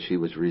wasn't that she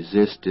was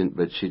resistant,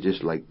 but she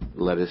just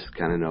let us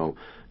kind of know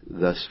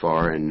thus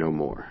far and no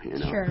more.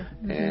 Sure.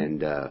 Mm-hmm.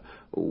 And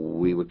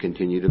we would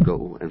continue to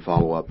go and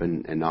follow up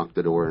and knock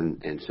the door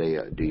and say,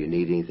 do you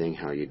need anything?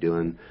 How are you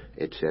doing?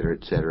 Et cetera,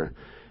 et cetera.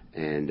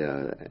 And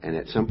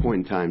at some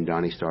point in time,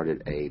 Donnie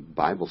started a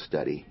Bible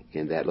study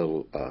in that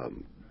little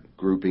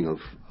grouping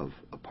of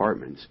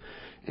apartments,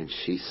 and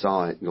she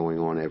saw it going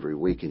on every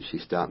week, and she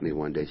stopped me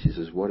one day. She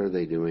says, "What are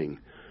they doing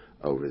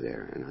over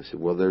there?" And I said,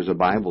 "Well, there's a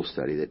Bible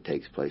study that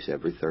takes place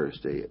every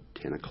Thursday at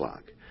 10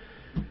 o'clock.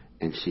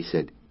 And she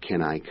said,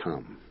 "Can I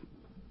come?"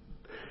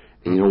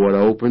 And you know what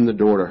opened the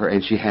door to her,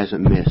 and she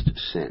hasn't missed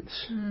since.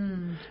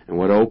 And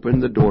what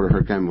opened the door to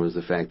her coming was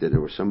the fact that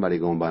there was somebody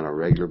going by on a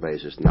regular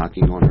basis,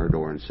 knocking on her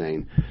door and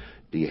saying,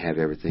 "Do you have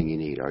everything you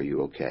need? Are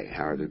you okay?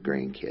 How are the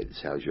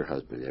grandkids? How's your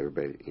husband?"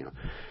 Everybody, you know.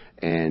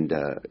 And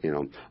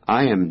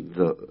I am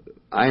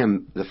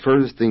the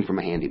furthest thing from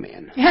a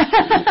handyman.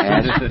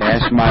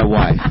 Ask my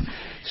wife.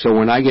 So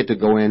when I get to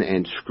go in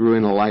and screw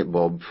in a light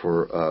bulb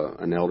for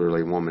an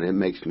elderly woman, it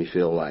makes me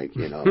feel like,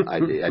 I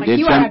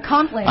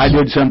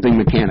did something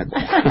mechanical.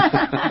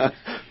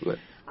 But,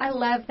 I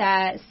love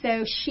that.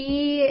 So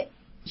she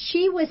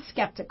was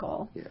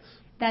skeptical. yes.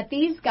 That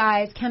these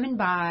guys coming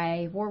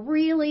by were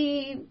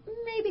really,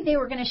 maybe they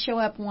were going to show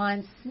up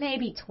once,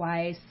 maybe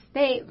twice.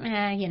 They,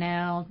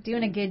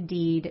 doing a good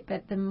deed.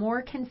 But the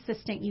more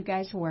consistent you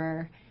guys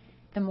were,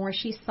 the more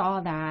she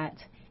saw that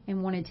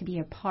and wanted to be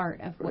a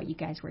part of what you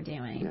guys were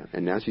doing. Yeah,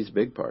 and now she's a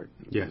big part.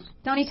 Yes.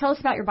 Donnie, tell us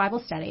about your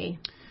Bible study.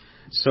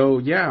 So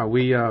yeah,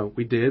 we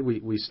did.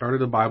 We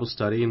started a Bible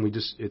study, and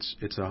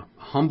it's a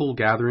humble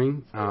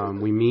gathering.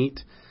 We meet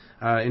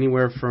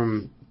anywhere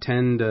from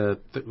 10 to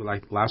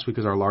like last week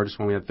was our largest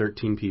one. We had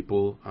 13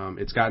 people.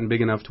 It's gotten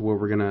big enough to where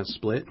we're going to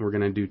split. We're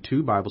going to do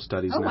 2 Bible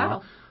studies now.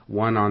 Wow.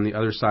 One on the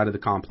other side of the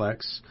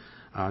complex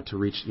to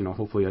reach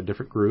hopefully a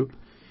different group.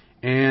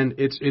 And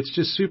it's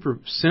just super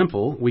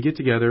simple. We get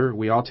together.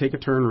 We all take a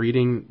turn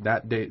reading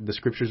that day the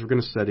scriptures we're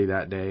going to study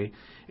that day,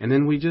 and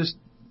then we just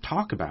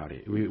talk about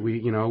it.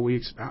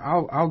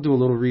 I'll do a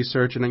little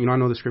research, and I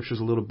know the scriptures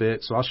a little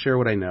bit, so I'll share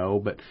what I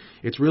know. But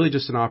it's really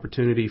just an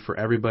opportunity for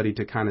everybody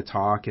to kind of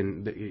talk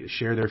and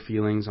share their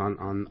feelings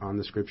on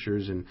the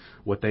scriptures and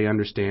what they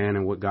understand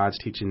and what God's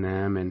teaching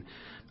them.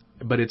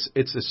 But it's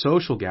a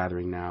social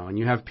gathering now, and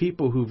you have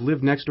people who've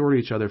lived next door to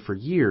each other for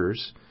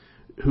years,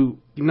 who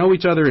know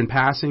each other in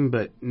passing,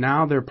 but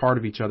now they're part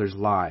of each other's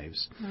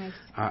lives. Nice.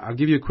 I'll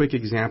give you a quick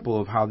example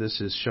of how this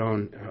has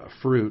shown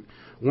fruit.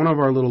 One of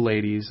our little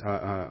ladies,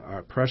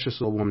 a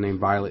precious little woman named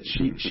Violet,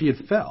 she had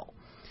fell.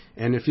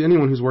 And if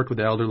anyone who's worked with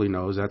the elderly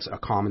knows, that's a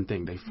common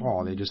thing. They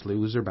fall. They just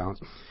lose their balance.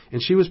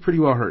 And she was pretty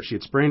well hurt. She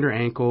had sprained her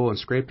ankle and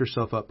scraped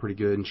herself up pretty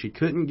good, and she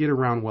couldn't get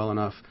around well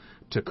enough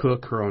to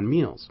cook her own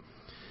meals.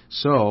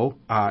 So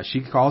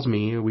she calls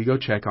me, we go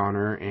check on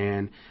her,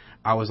 and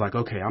I was like,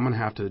 okay, I'm going to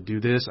have to do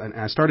this. And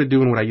I started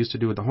doing what I used to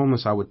do with the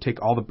homeless. I would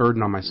take all the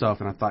burden on myself,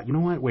 and I thought, you know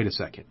what, wait a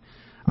second.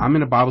 I'm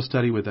in a Bible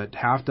study with a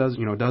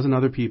dozen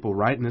other people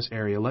right in this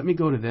area. Let me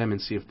go to them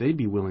and see if they'd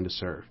be willing to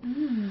serve.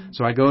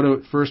 So I go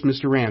to first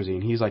Mr. Ramsey,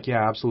 and he's like,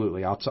 yeah,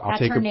 absolutely. I'll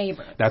take her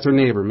neighbor. That's her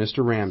neighbor,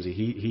 Mr. Ramsey.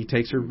 He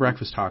takes her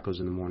breakfast tacos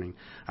in the morning.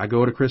 I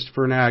go to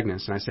Christopher and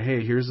Agnes, and I say,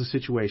 hey, here's the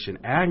situation.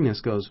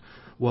 Agnes goes,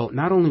 well,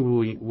 not only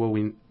will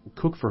we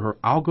cook for her,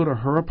 I'll go to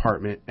her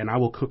apartment, and I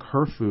will cook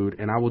her food,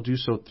 and I will do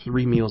so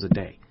 3 meals a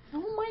day.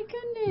 Oh, my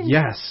goodness.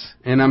 Yes.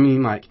 And I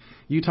mean, like,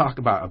 you talk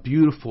about a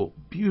beautiful,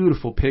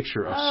 beautiful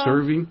picture of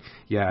serving.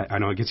 Yeah, I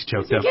know it gets you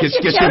choked up. Gets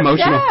you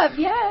emotional. Up,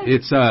 yes.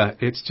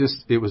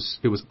 It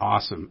was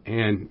awesome.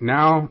 And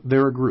now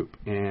they're a group,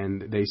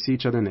 and they see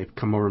each other, and they've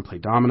come over and play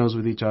dominoes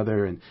with each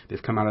other, and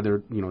they've come out of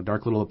their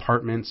dark little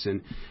apartments.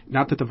 And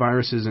not that the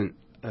virus isn't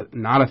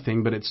not a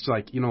thing, but it's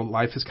like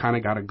life has kind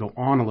of got to go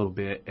on a little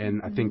bit,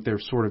 and I think they're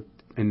sort of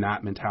in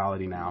that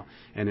mentality now,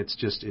 and it's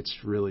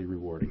really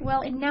rewarding.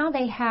 Well, and now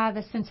they have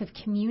a sense of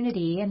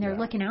community, and they're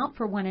looking out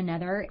for one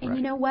another. And right.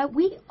 You know what?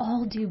 We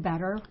all do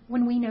better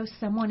when we know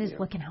someone is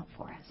looking out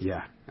for us.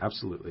 Yeah,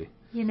 absolutely.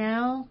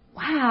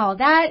 Wow,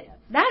 that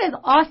is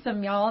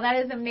awesome, y'all. That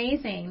is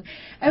amazing.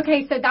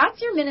 Okay, so that's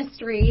your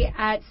ministry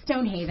at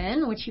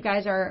Stonehaven, which you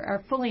guys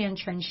are fully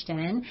entrenched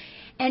in.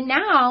 And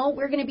now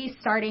we're going to be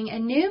starting a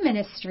new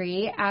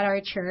ministry at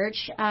our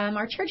church.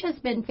 Our church has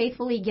been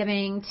faithfully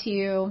giving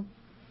to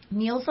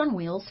Meals on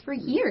Wheels for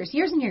years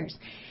and years.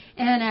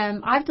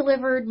 And I've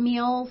delivered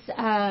meals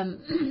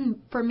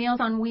for Meals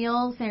on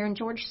Wheels there in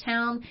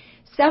Georgetown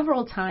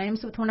several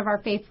times with one of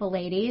our faithful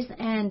ladies.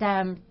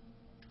 And,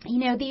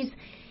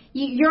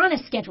 you're on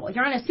a schedule.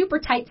 You're on a super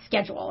tight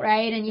schedule,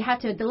 right? And you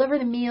have to deliver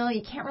the meal.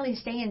 You can't really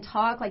stay and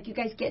talk like you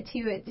guys get to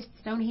at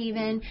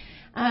Stonehaven.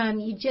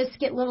 You just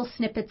get little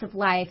snippets of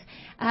life.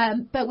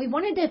 But we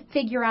wanted to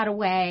figure out a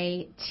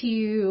way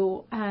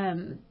to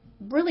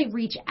really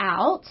reach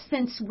out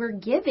since we're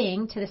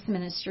giving to this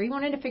ministry. We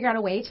wanted to figure out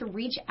a way to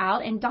reach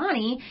out, and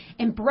Donnie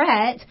and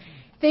Brett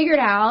figured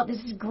out this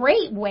is a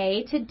great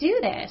way to do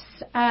this.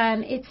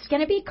 It's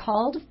going to be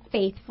called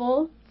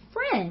Faithful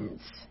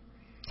Friends.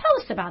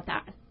 Tell us about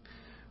that.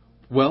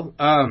 Well,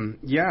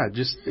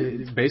 just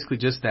basically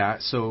just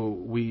that. So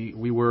we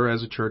were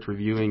as a church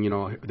reviewing,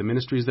 the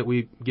ministries that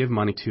we give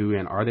money to,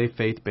 and are they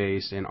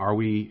faith-based, and are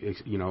we,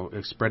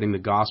 spreading the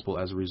gospel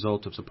as a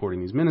result of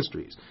supporting these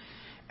ministries?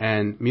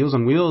 And Meals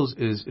on Wheels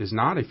is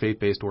not a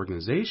faith-based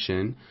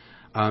organization,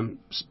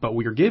 But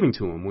we are giving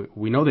to them.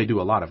 We know they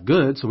do a lot of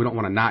good, so we don't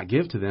want to not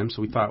give to them.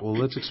 So we thought, well,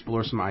 let's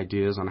explore some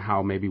ideas on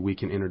how maybe we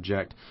can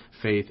interject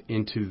faith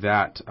into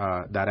that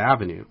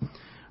avenue.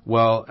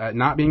 Well,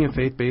 not being a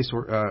faith-based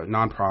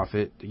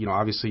nonprofit,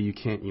 obviously you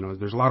can't,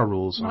 there's a lot of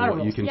rules on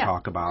what you can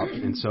talk about.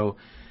 And so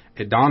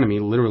it dawned on me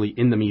literally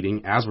in the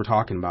meeting as we're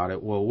talking about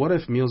it, well, what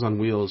if Meals on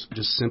Wheels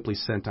just simply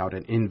sent out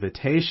an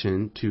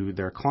invitation to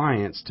their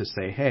clients to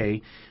say,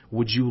 hey,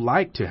 would you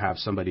like to have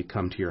somebody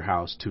come to your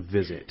house to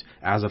visit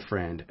as a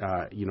friend,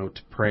 to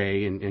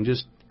pray and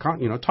just,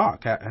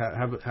 talk,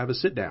 have a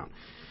sit down.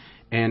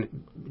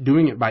 And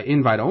doing it by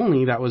invite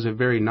only, that was a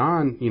very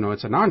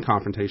it's a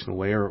non-confrontational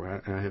way,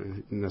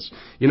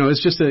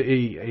 it's just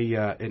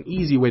an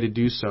easy way to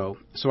do so.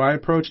 So I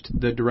approached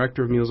the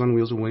director of Meals on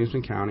Wheels in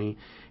Williamson County,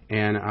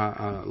 and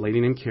a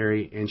lady named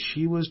Carrie, and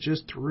she was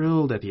just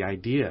thrilled at the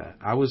idea.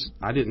 I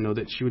didn't know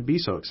that she would be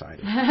so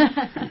excited.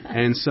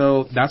 And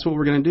so that's what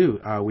we're going to do.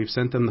 We've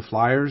sent them the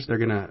flyers. They're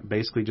going to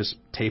basically just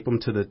tape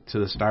them to the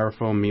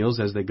styrofoam meals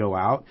as they go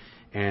out.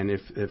 And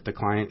if the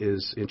client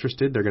is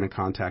interested, they're going to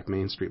contact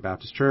Main Street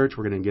Baptist Church.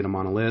 We're going to get them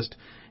on a list.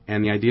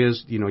 And the idea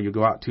is, you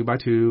go out 2 by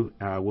 2.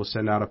 We'll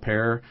send out a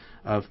pair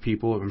of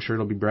people. I'm sure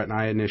it'll be Brett and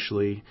I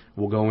initially.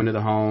 We'll go into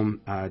the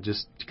home,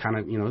 just kind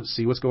of,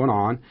 see what's going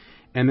on.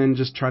 And then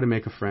just try to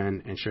make a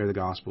friend and share the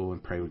gospel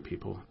and pray with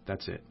people.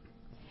 That's it.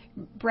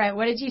 Brett,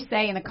 what did you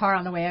say in the car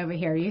on the way over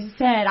here? You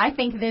said, I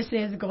think this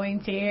is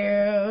going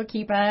to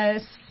keep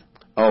us...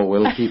 Oh,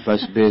 it'll keep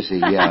us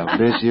busy, yeah.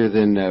 Busier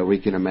than we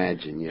can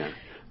imagine, yeah.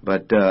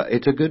 But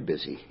it's a good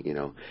busy,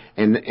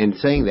 And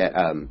saying that,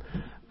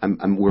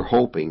 we're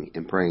hoping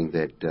and praying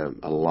that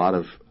a lot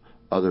of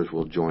others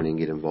will join and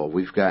get involved.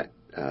 We've got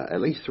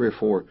at least 3 or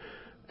 4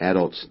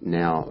 adults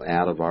now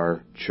out of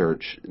our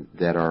church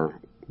that are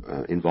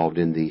involved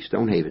in the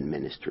Stonehaven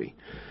ministry.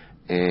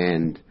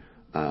 And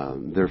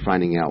they're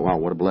finding out, wow,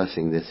 what a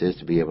blessing this is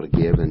to be able to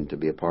give and to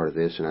be a part of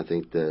this. And I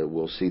think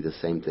we'll see the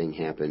same thing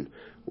happen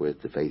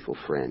with the Faithful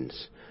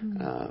Friends,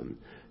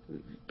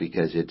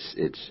 because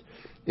it's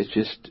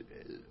just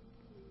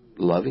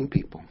loving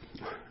people.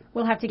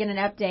 We'll have to get an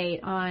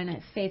update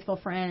on Faithful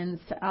Friends.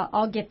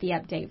 I'll get the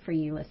update for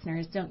you,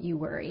 listeners. Don't you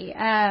worry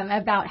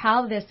about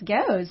how this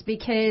goes,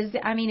 because,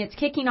 it's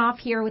kicking off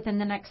here within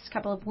the next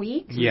couple of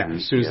weeks. Yeah,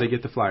 as soon as they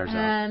get the flyers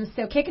out.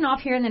 So kicking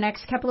off here in the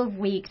next couple of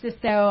weeks.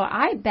 So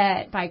I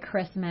bet by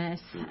Christmas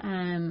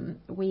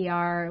we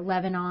are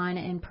loving on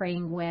and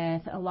praying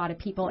with a lot of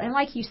people. And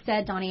like you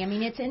said, Donnie,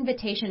 it's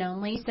invitation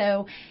only.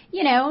 So,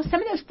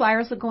 some of those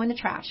flyers will go in the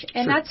trash.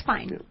 And that's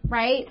fine,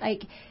 right?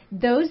 Like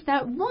those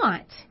that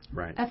want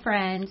a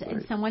friend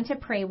and someone to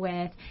pray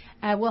with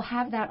will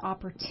have that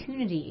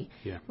opportunity,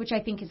 which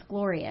I think is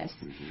glorious.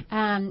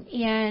 And,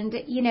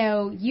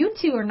 you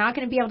two are not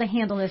going to be able to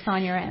handle this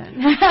on your own.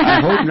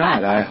 I hope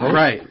not. I hope.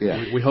 Right.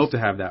 Yeah. We hope to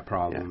have that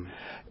problem.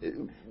 Yeah.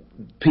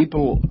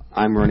 People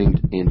I'm running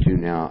into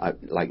now,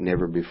 like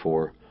never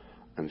before,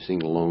 I'm seeing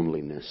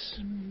loneliness.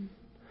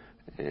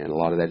 And a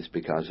lot of that is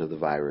because of the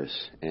virus.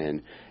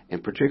 And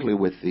particularly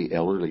with the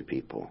elderly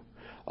people.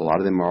 A lot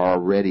of them are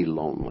already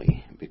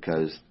lonely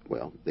because,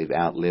 they've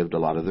outlived a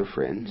lot of their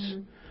friends.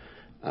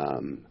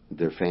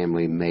 Their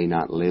family may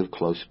not live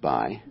close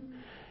by.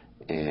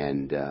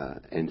 And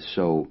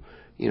so,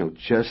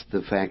 just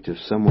the fact of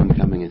someone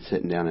coming and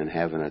sitting down and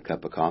having a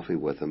cup of coffee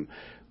with them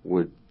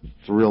would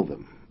thrill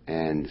them.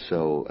 And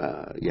so,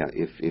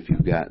 if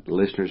you've got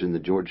listeners in the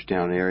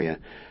Georgetown area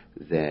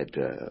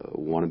that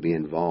want to be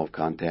involved,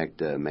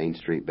 contact Main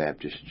Street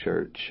Baptist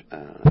Church,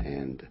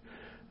 and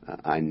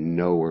I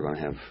know we're going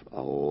to have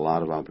a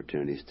lot of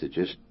opportunities to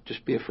just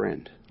be a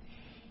friend.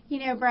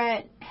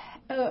 Brett,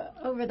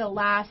 over the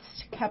last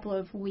couple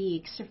of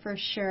weeks, for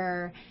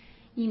sure,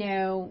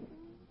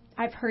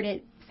 I've heard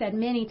it said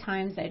many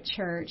times at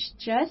church,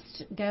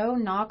 just go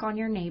knock on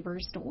your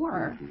neighbor's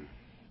door.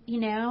 You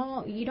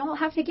don't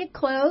have to get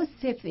close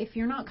if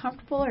you're not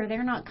comfortable or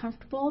they're not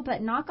comfortable,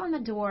 but knock on the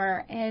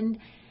door and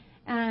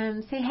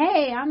say,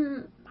 hey,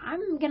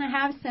 I'm going to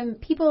have some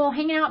people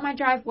hanging out in my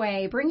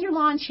driveway. Bring your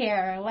lawn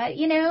chair,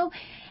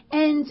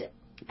 and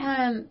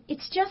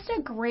it's just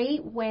a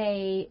great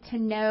way to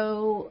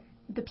know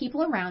the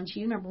people around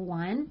you, number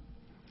one,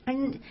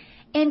 and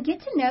get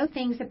to know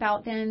things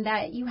about them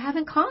that you have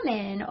in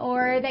common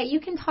or that you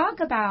can talk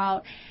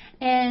about.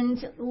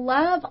 And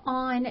love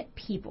on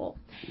people.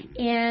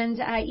 And,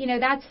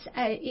 that's,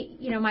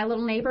 my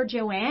little neighbor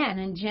Joanne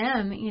and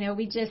Jim,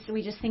 we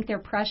just think they're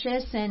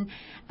precious. And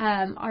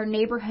our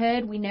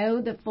neighborhood, we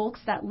know the folks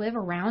that live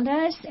around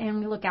us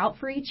and we look out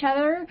for each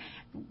other.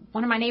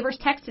 One of my neighbors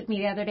texted me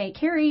the other day,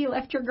 Carrie, you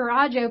left your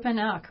garage open.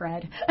 Oh,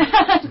 crud.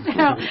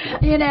 So,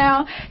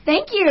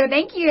 thank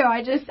you.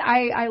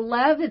 I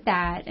love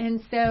that.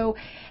 And so,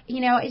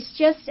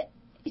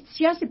 it's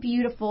just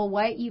beautiful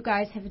what you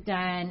guys have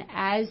done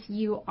as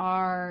you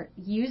are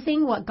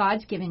using what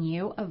God's given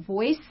you, a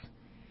voice,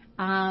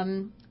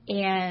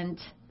 and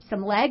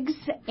some legs,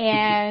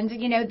 and,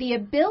 the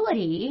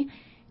ability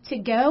to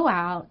go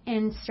out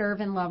and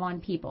serve and love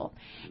on people.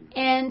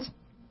 And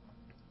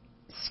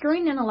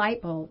screwing in a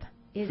light bulb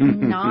is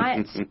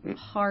not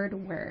hard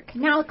work.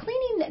 Now,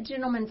 cleaning the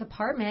gentleman's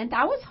apartment,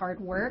 that was hard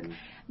work,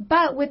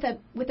 but with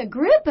a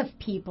group of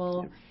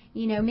people,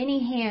 you know, many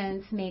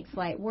hands makes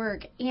light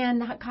work.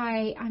 And that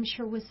guy, I'm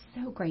sure, was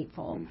so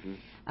grateful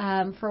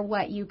for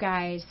what you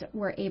guys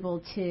were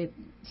able to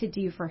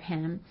do for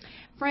him.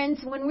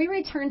 Friends, when we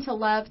return to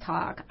Love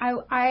Talk,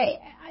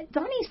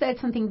 Donnie said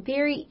something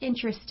very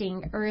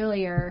interesting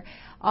earlier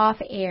off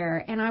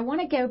air, and I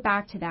want to go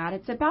back to that.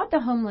 It's about the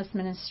homeless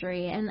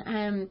ministry,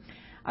 and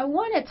I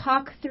want to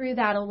talk through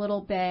that a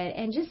little bit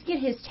and just get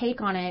his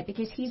take on it,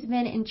 because he's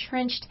been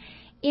entrenched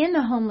in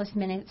the homeless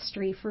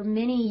ministry for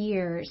many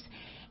years,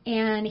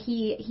 and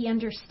he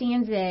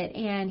understands it,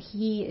 and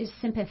he is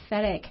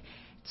sympathetic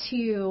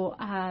to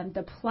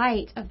the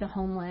plight of the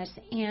homeless.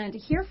 And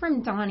hear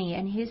from Donnie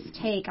and his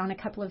take on a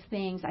couple of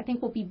things I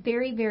think will be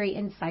very, very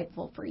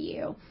insightful for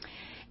you.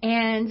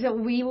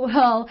 And we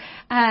will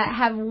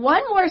have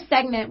one more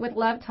segment with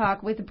Love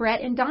Talk with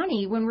Brett and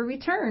Donnie when we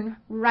return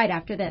right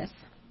after this.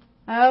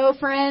 Oh,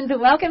 friends,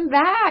 welcome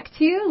back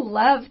to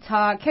Love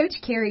Talk. Coach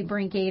Carrie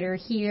Brinkater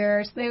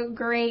here. So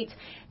great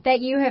that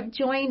you have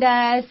joined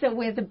us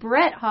with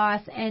Brett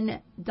Haas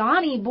and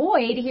Donnie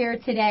Boyd here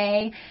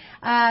today,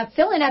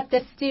 filling up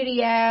the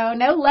studio.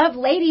 No love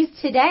ladies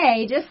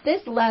today, just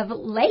this love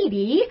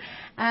lady,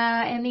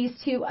 and these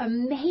two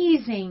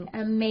amazing,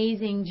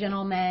 amazing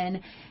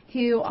gentlemen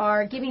who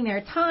are giving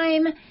their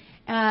time,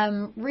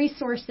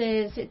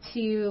 resources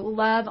to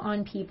love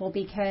on people,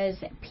 because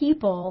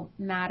people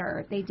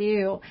matter. They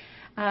do.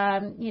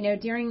 You know,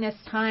 during this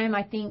time,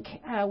 I think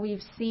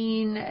we've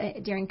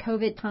seen during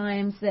COVID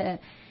times the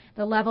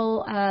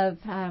level of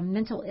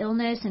mental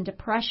illness and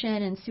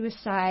depression and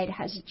suicide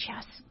has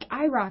just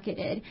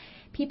skyrocketed.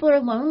 People are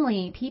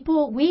lonely.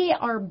 We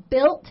are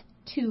built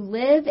to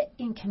live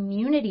in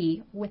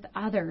community with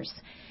others.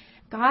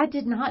 God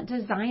did not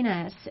design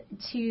us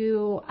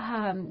to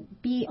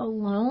be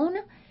alone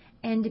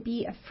and to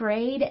be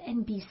afraid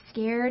and be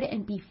scared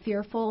and be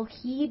fearful.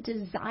 He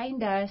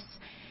designed us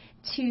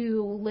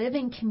to live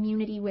in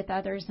community with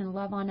others and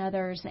love on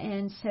others.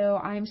 And so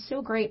I'm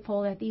so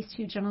grateful that these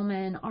two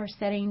gentlemen are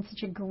setting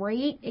such a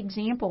great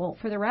example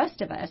for the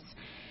rest of us,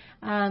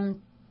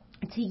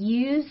 to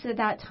use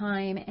that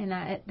time and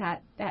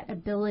that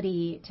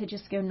ability to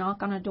just go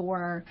knock on a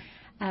door,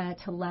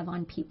 to love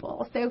on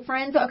people. So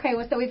friends, okay,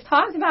 so we've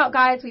talked about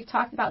guys, we've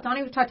talked about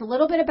Donnie, we've talked a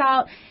little bit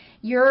about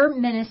your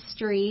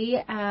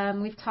ministry,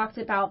 we've talked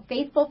about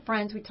Faithful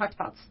Friends, we talked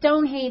about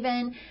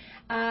Stonehaven,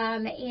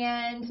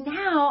 and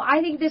now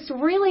I think this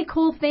really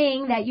cool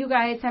thing that you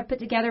guys have put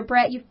together,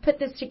 Brett, you've put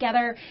this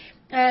together,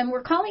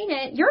 you're calling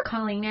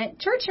it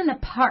Church in the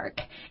Park,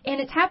 and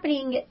it's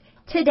happening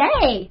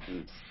today,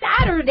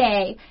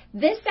 Saturday,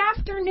 this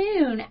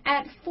afternoon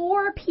at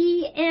 4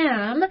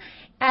 p.m.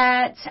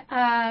 at,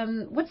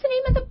 what's the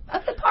name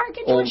of the park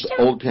in Georgetown?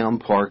 Old Town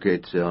Park.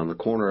 It's on the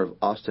corner of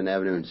Austin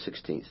Avenue and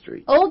 16th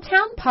Street. Old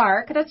Town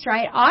Park, that's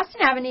right.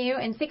 Austin Avenue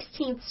and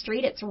 16th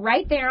Street. It's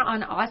right there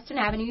on Austin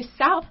Avenue,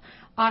 South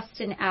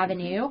Austin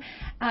Avenue,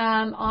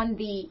 on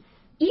the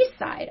east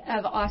side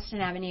of Austin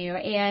Avenue.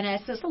 And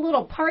it's just a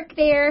little park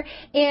there.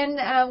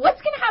 And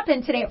what's going to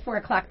happen today at 4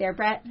 o'clock there,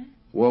 Brett?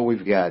 Well,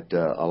 we've got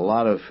a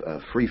lot of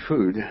free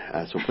food,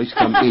 so please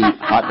come eat.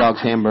 Hot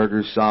dogs,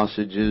 hamburgers,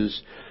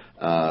 sausages.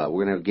 We're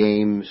going to have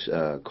games,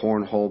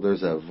 cornhole.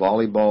 There's a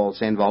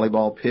sand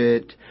volleyball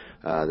pit.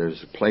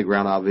 There's a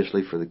playground,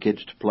 obviously, for the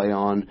kids to play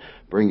on.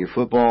 Bring your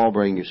football,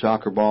 bring your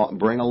soccer ball,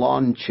 bring a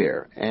lawn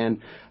chair.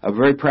 And a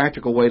very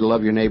practical way to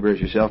love your neighbor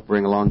as yourself,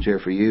 bring a lawn chair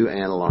for you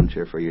and a lawn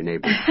chair for your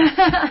neighbor.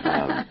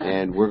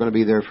 And we're going to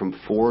be there from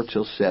 4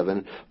 till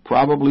 7,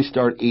 probably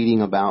start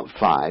eating about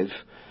 5.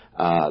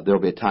 There'll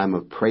be a time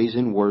of praise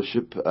and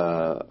worship,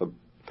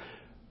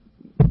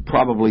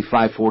 probably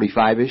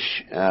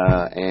 5:45-ish,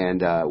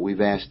 and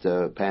we've asked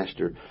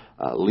Pastor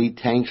Lee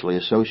Tanksley,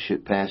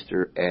 associate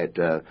pastor at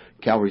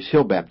Calvary's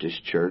Hill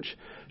Baptist Church,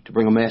 to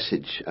bring a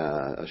message,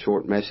 a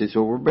short message.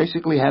 So we're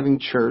basically having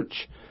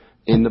church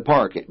in the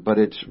park, but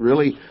it's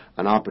really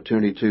an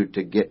opportunity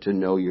to get to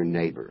know your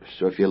neighbors.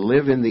 So if you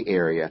live in the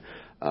area,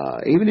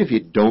 even if you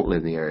don't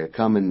live in the area,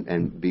 come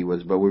and be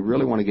with us. But we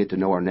really want to get to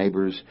know our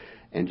neighbors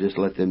and just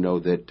let them know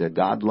that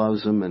God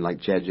loves them. And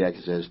like Chad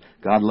Jackson says,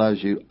 God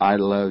loves you, I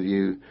love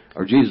you,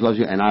 or Jesus loves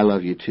you, and I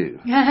love you too.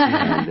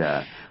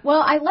 And,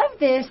 well, I love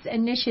this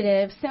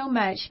initiative so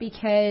much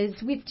because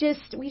we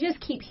just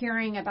keep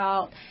hearing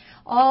about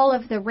all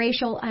of the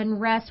racial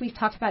unrest. We've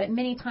talked about it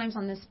many times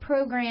on this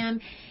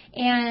program.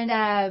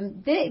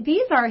 And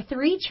these are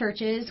 3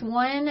 churches,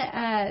 one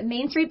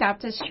Main Street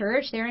Baptist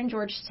Church there in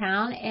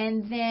Georgetown,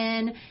 and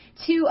then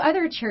 2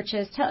 other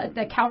churches,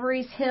 the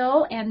Calvary's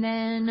Hill, and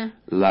then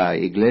La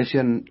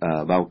Iglesia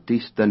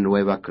Bautista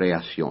Nueva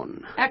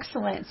Creación.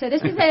 Excellent. So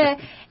this is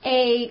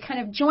a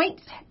kind of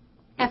joint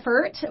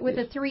effort with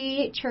the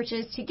 3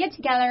 churches to get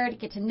together, to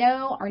get to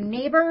know our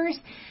neighbors,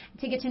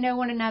 to get to know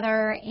one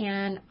another,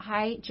 and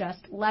I just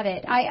love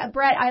it.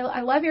 Brett,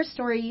 I love your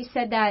story. You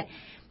said that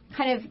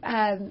kind of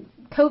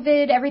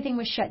COVID, everything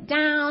was shut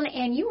down,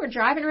 and you were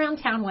driving around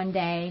town one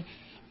day,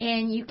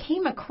 and you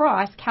came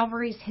across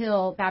Calvary's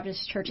Hill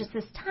Baptist Church. It's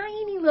this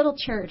tiny little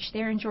church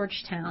there in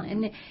Georgetown,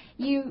 and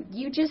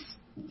you just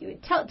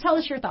tell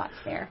us your thoughts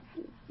there.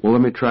 Well,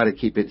 let me try to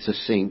keep it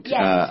succinct. Yes.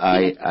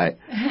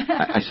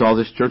 I saw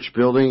this church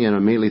building and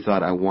immediately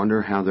thought, I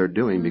wonder how they're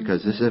doing,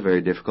 because this is a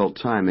very difficult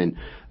time. And,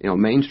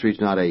 Main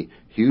Street's not a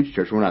huge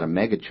church. We're not a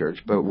mega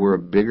church, but we're a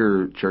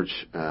bigger church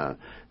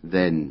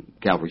than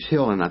Calvary's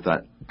Hill. And I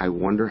thought, I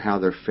wonder how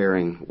they're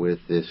faring with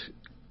this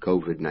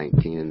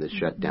COVID-19 and the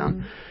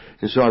shutdown.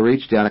 And so I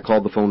reached out. I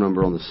called the phone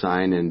number on the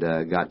sign and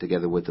got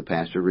together with the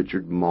pastor,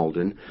 Richard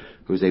Malden,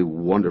 who's a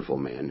wonderful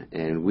man.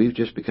 And we've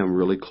just become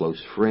really close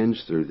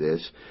friends through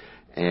this.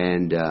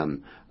 And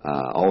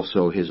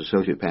also his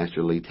associate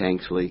pastor, Lee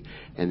Tanksley.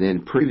 And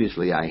then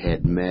previously I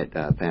had met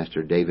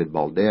Pastor David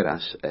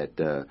Balderas at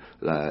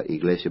La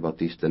Iglesia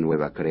Bautista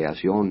Nueva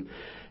Creación.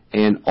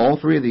 And all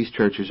three of these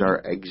churches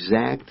are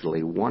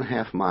exactly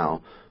 1/2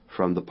 mile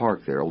from the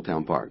park there, Old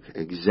Town Park.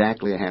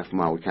 Exactly a 1/2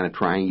 mile. We kind of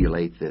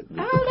triangulate the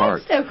park. Oh,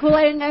 that's so cool.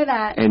 I didn't know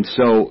that. And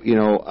so,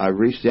 I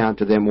reached out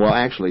to them. Well,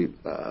 actually,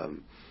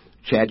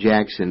 Chad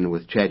Jackson,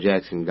 with Chad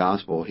Jackson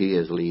Gospel, he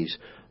is Lee's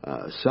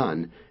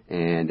son.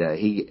 And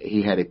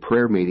he had a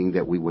prayer meeting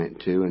that we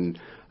went to, and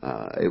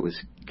it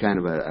was kind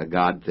of a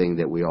God thing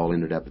that we all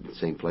ended up at the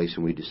same place,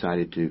 and we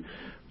decided to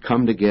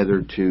come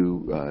together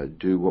to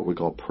do what we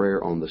call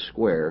Prayer on the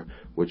Square,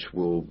 which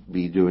we'll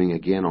be doing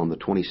again on the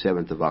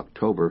 27th of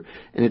October.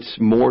 And it's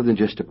more than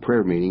just a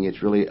prayer meeting.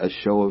 It's really a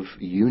show of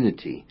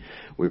unity.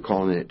 We're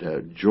calling it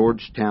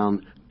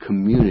Georgetown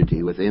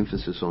Community, with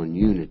emphasis on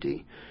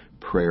unity,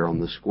 Prayer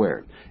on the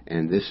Square.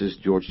 And this is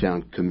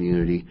Georgetown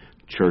Community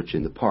Church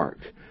in the Park.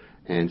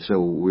 And so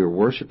we're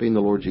worshiping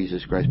the Lord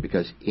Jesus Christ,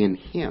 because in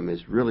Him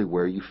is really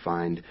where you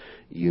find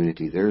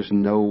unity. There's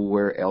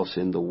nowhere else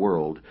in the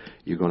world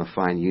you're going to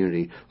find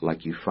unity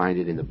like you find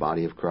it in the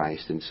body of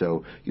Christ. And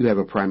so you have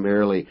a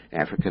primarily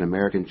African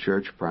American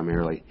church,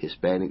 primarily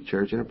Hispanic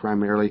church, and a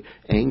primarily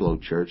Anglo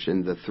church,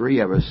 and the three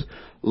of us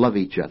love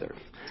each other.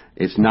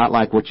 It's not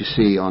like what you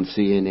see on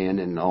CNN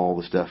and all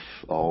the stuff,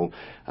 well,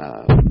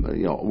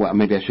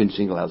 maybe I shouldn't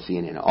single out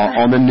CNN,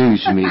 on the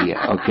news media,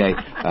 okay?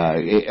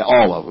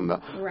 All of them.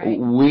 Right.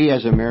 We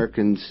as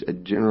Americans,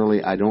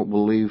 generally, I don't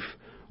believe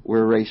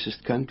we're a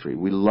racist country.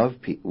 We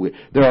love people.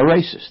 There are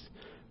racists.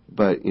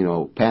 But,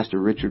 Pastor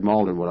Richard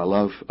Malden, what I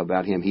love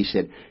about him, he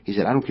said,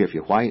 I don't care if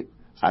you're white.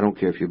 I don't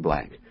care if you're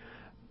black.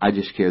 I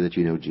just care that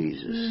you know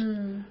Jesus.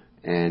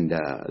 And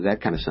that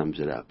kind of sums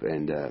it up.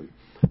 And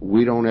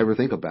we don't ever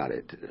think about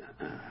it,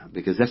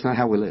 because that's not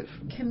how we live.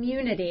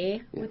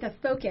 Community with a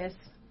focus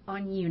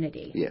on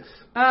unity. Yes.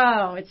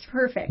 Oh, it's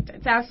perfect.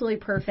 It's absolutely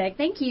perfect.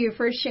 Thank you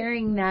for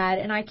sharing that,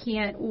 and I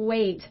can't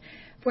wait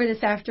for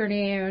this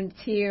afternoon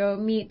to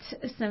meet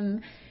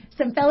some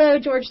fellow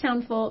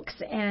Georgetown folks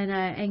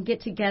and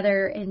get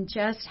together and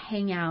just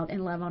hang out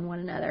and love on one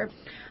another.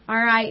 All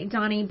right,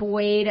 Donnie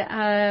Boyd,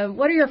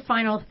 what are your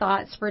final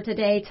thoughts for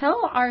today?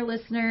 Tell our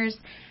listeners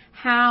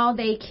how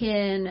they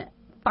can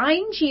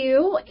find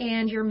you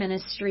and your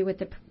ministry with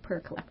the Prayer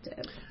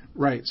Collective.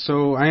 Right.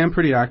 So I am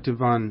pretty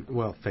active on,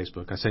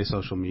 Facebook. I say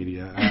social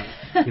media.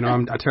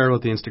 I'm terrible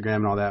at the Instagram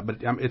and all that, but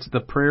it's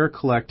the Prayer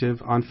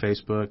Collective on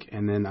Facebook,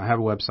 and then I have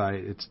a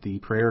website. It's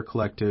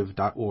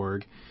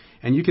theprayercollective.org.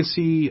 And you can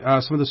see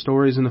some of the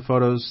stories and the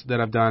photos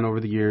that I've done over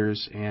the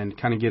years, and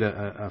kind of get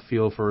a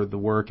feel for the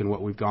work and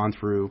what we've gone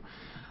through.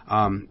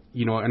 I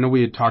know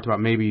we had talked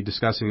about maybe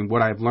discussing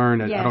what I've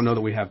learned. Yes. I don't know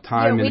that we have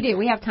time. Yeah, we do.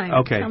 We have time.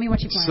 Okay. Tell me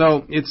what you've learned.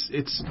 So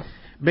it's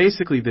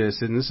basically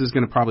this, and this is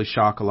going to probably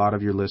shock a lot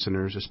of your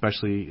listeners,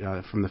 especially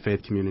from the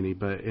faith community.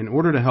 But in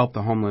order to help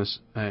the homeless,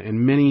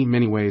 in many,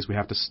 many ways, we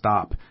have to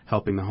stop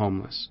helping the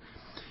homeless.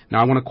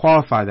 Now, I want to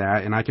qualify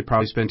that, and I could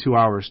probably spend 2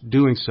 hours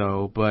doing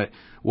so, but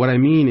what I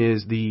mean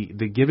is the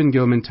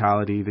give-and-go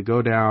mentality, the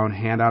go down,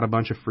 hand out a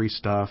bunch of free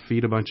stuff,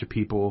 feed a bunch of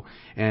people,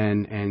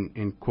 and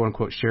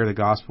quote-unquote share the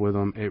gospel with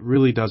them, it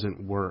really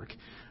doesn't work.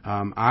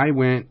 I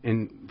went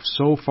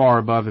so far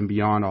above and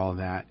beyond all of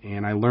that,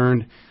 and I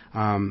learned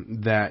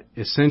that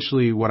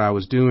essentially what I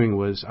was doing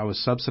was I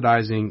was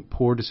subsidizing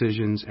poor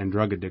decisions and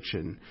drug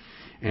addiction.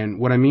 And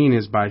what I mean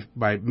is by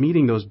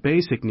meeting those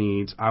basic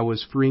needs, I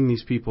was freeing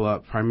these people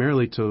up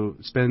primarily to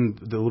spend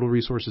the little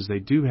resources they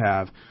do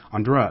have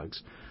on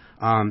drugs.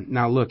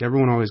 Now, look,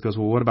 everyone always goes,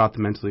 well, what about the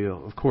mentally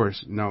ill? Of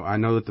course, no, I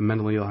know that the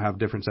mentally ill have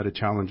different set of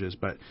challenges,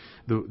 but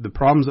the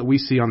problems that we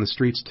see on the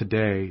streets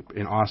today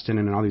in Austin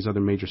and in all these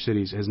other major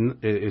cities,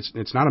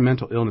 it's not a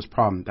mental illness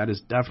problem. That is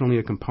definitely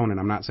a component.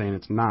 I'm not saying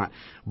it's not,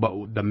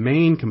 but the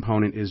main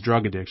component is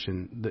drug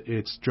addiction.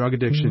 It's drug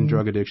addiction,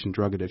 drug addiction,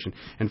 drug addiction.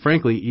 And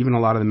frankly, even a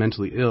lot of the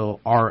mentally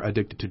ill are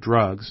addicted to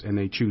drugs, and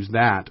they choose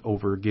that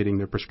over getting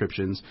their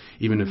prescriptions.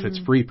 Even if it's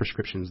free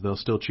prescriptions, they'll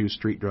still choose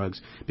street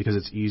drugs because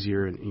it's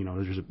easier and,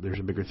 there's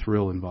a bigger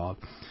thrill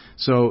involved.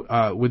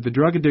 So with the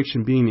drug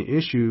addiction being the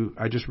issue,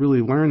 I just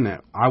really learned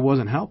that I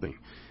wasn't helping.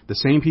 The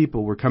same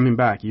people were coming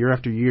back year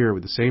after year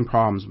with the same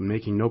problems,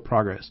 making no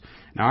progress.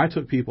 Now, I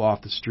took people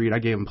off the street. I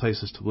gave them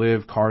places to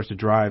live, cars to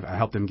drive. I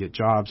helped them get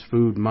jobs,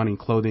 food, money,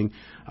 clothing,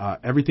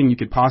 everything you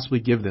could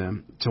possibly give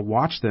them, to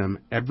watch them,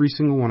 every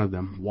single one of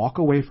them, walk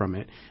away from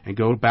it and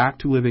go back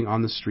to living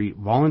on the street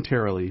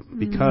voluntarily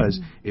because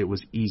it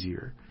was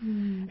easier.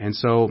 And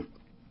so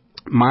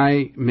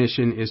my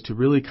mission is to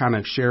really kind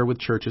of share with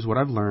churches what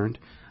I've learned.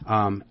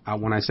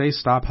 When I say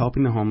stop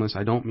helping the homeless,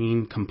 I don't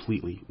mean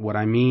completely. What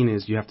I mean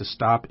is you have to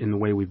stop in the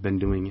way we've been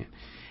doing it.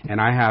 And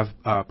I have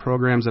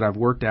programs that I've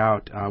worked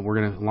out. We're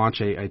going to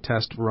launch a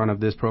test run of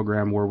this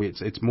program where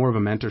it's more of a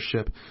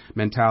mentorship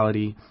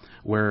mentality,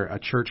 where a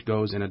church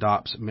goes and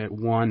adopts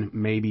one,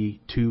 maybe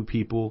two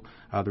people.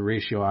 The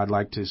ratio I'd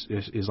like to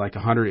is like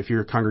 100. If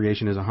your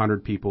congregation is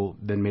 100 people,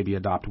 then maybe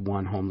adopt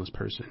one homeless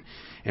person.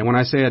 And when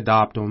I say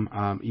adopt them,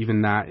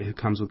 even that, it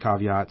comes with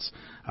caveats.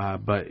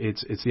 But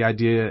it's the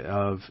idea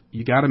of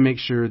you got to make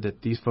sure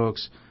that these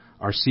folks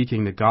are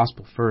seeking the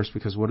gospel first,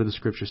 because what do the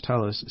scriptures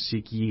tell us?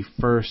 Seek ye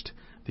first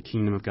the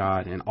kingdom of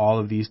God, and all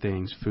of these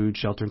things, food,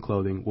 shelter, and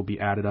clothing, will be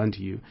added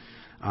unto you.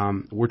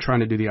 We're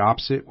trying to do the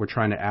opposite. We're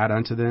trying to add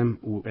unto them,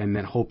 and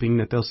then hoping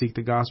that they'll seek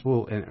the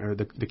gospel or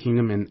the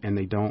kingdom, and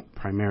they don't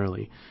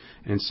primarily.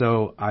 And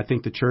so I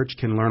think the church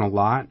can learn a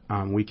lot.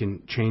 We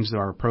can change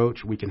our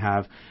approach. We can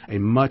have a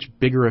much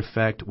bigger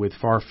effect with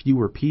far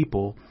fewer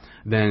people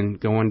than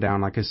going down,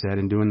 like I said,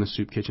 and doing the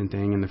soup kitchen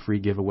thing and the free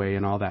giveaway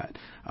and all that.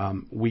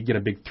 We get a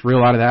big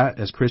thrill out of that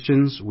as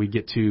Christians. We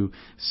get to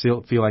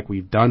feel like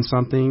we've done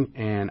something,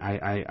 and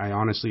I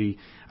honestly,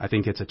 I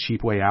think it's a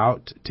cheap way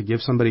out. To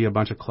give somebody a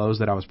bunch of clothes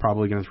that I was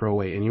probably going to throw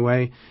away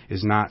anyway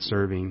is not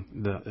serving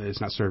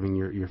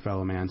your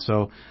fellow man.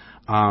 So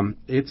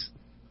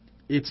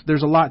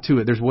there's a lot to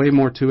it. There's way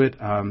more to it.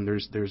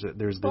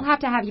 We'll have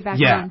to have you back on.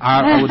 Yeah,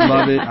 I would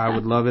love it. I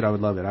would love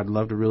it. I'd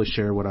love to really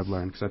share what I've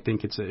learned, because I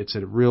think it's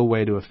a real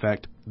way to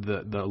affect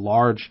the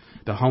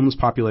homeless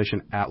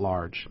population at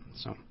large.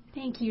 So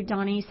thank you,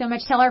 Donnie, so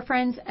much. Tell our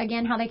friends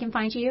again how they can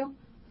find you.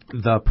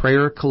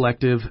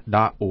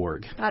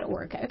 theprayercollective.org.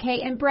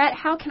 Okay, and Brett,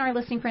 how can our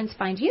listening friends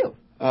find you?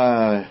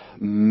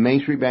 Main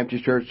Street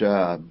Baptist Church,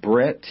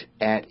 Brett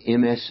at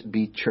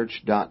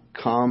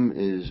msbchurch.com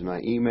is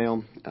my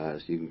email, so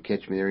you can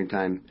catch me there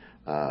anytime.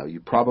 You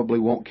probably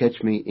won't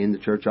catch me in the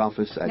church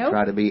office. I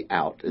try to be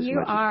out as much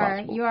as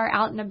possible. You are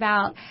out and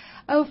about.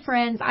 Oh,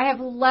 friends, I have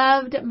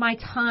loved my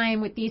time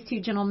with these two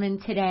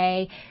gentlemen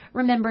today.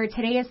 Remember,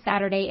 today is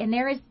Saturday, and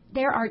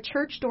there are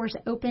church doors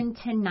open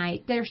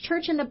tonight. There's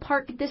church in the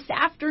park this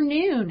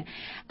afternoon.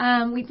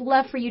 We'd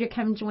love for you to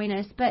come join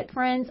us. But,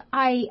 friends,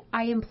 I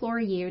implore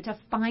you to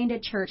find a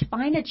church.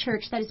 Find a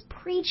church that is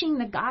preaching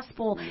the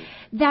gospel,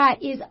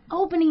 that is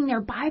opening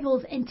their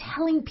Bibles and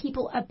telling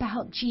people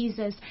about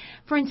Jesus.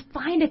 Friends,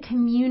 find a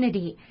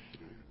community.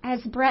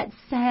 As Brett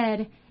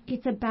said,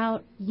 it's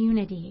about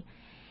unity.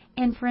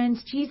 And,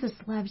 friends, Jesus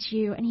loves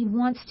you, and he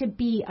wants to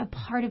be a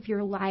part of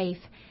your life.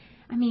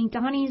 I mean,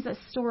 Donnie's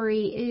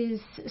story is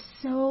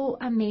so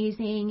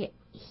amazing.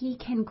 He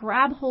can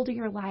grab hold of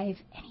your life,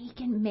 and he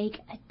can make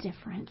a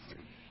difference.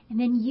 And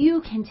then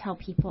you can tell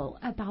people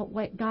about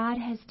what God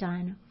has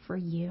done for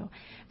you.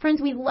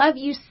 Friends, we love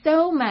you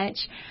so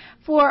much.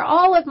 For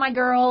all of my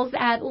girls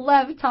at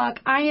Love Talk,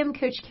 I am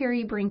Coach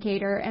Carrie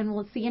Brinkater, and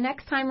we'll see you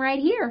next time right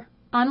here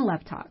on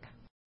Love Talk.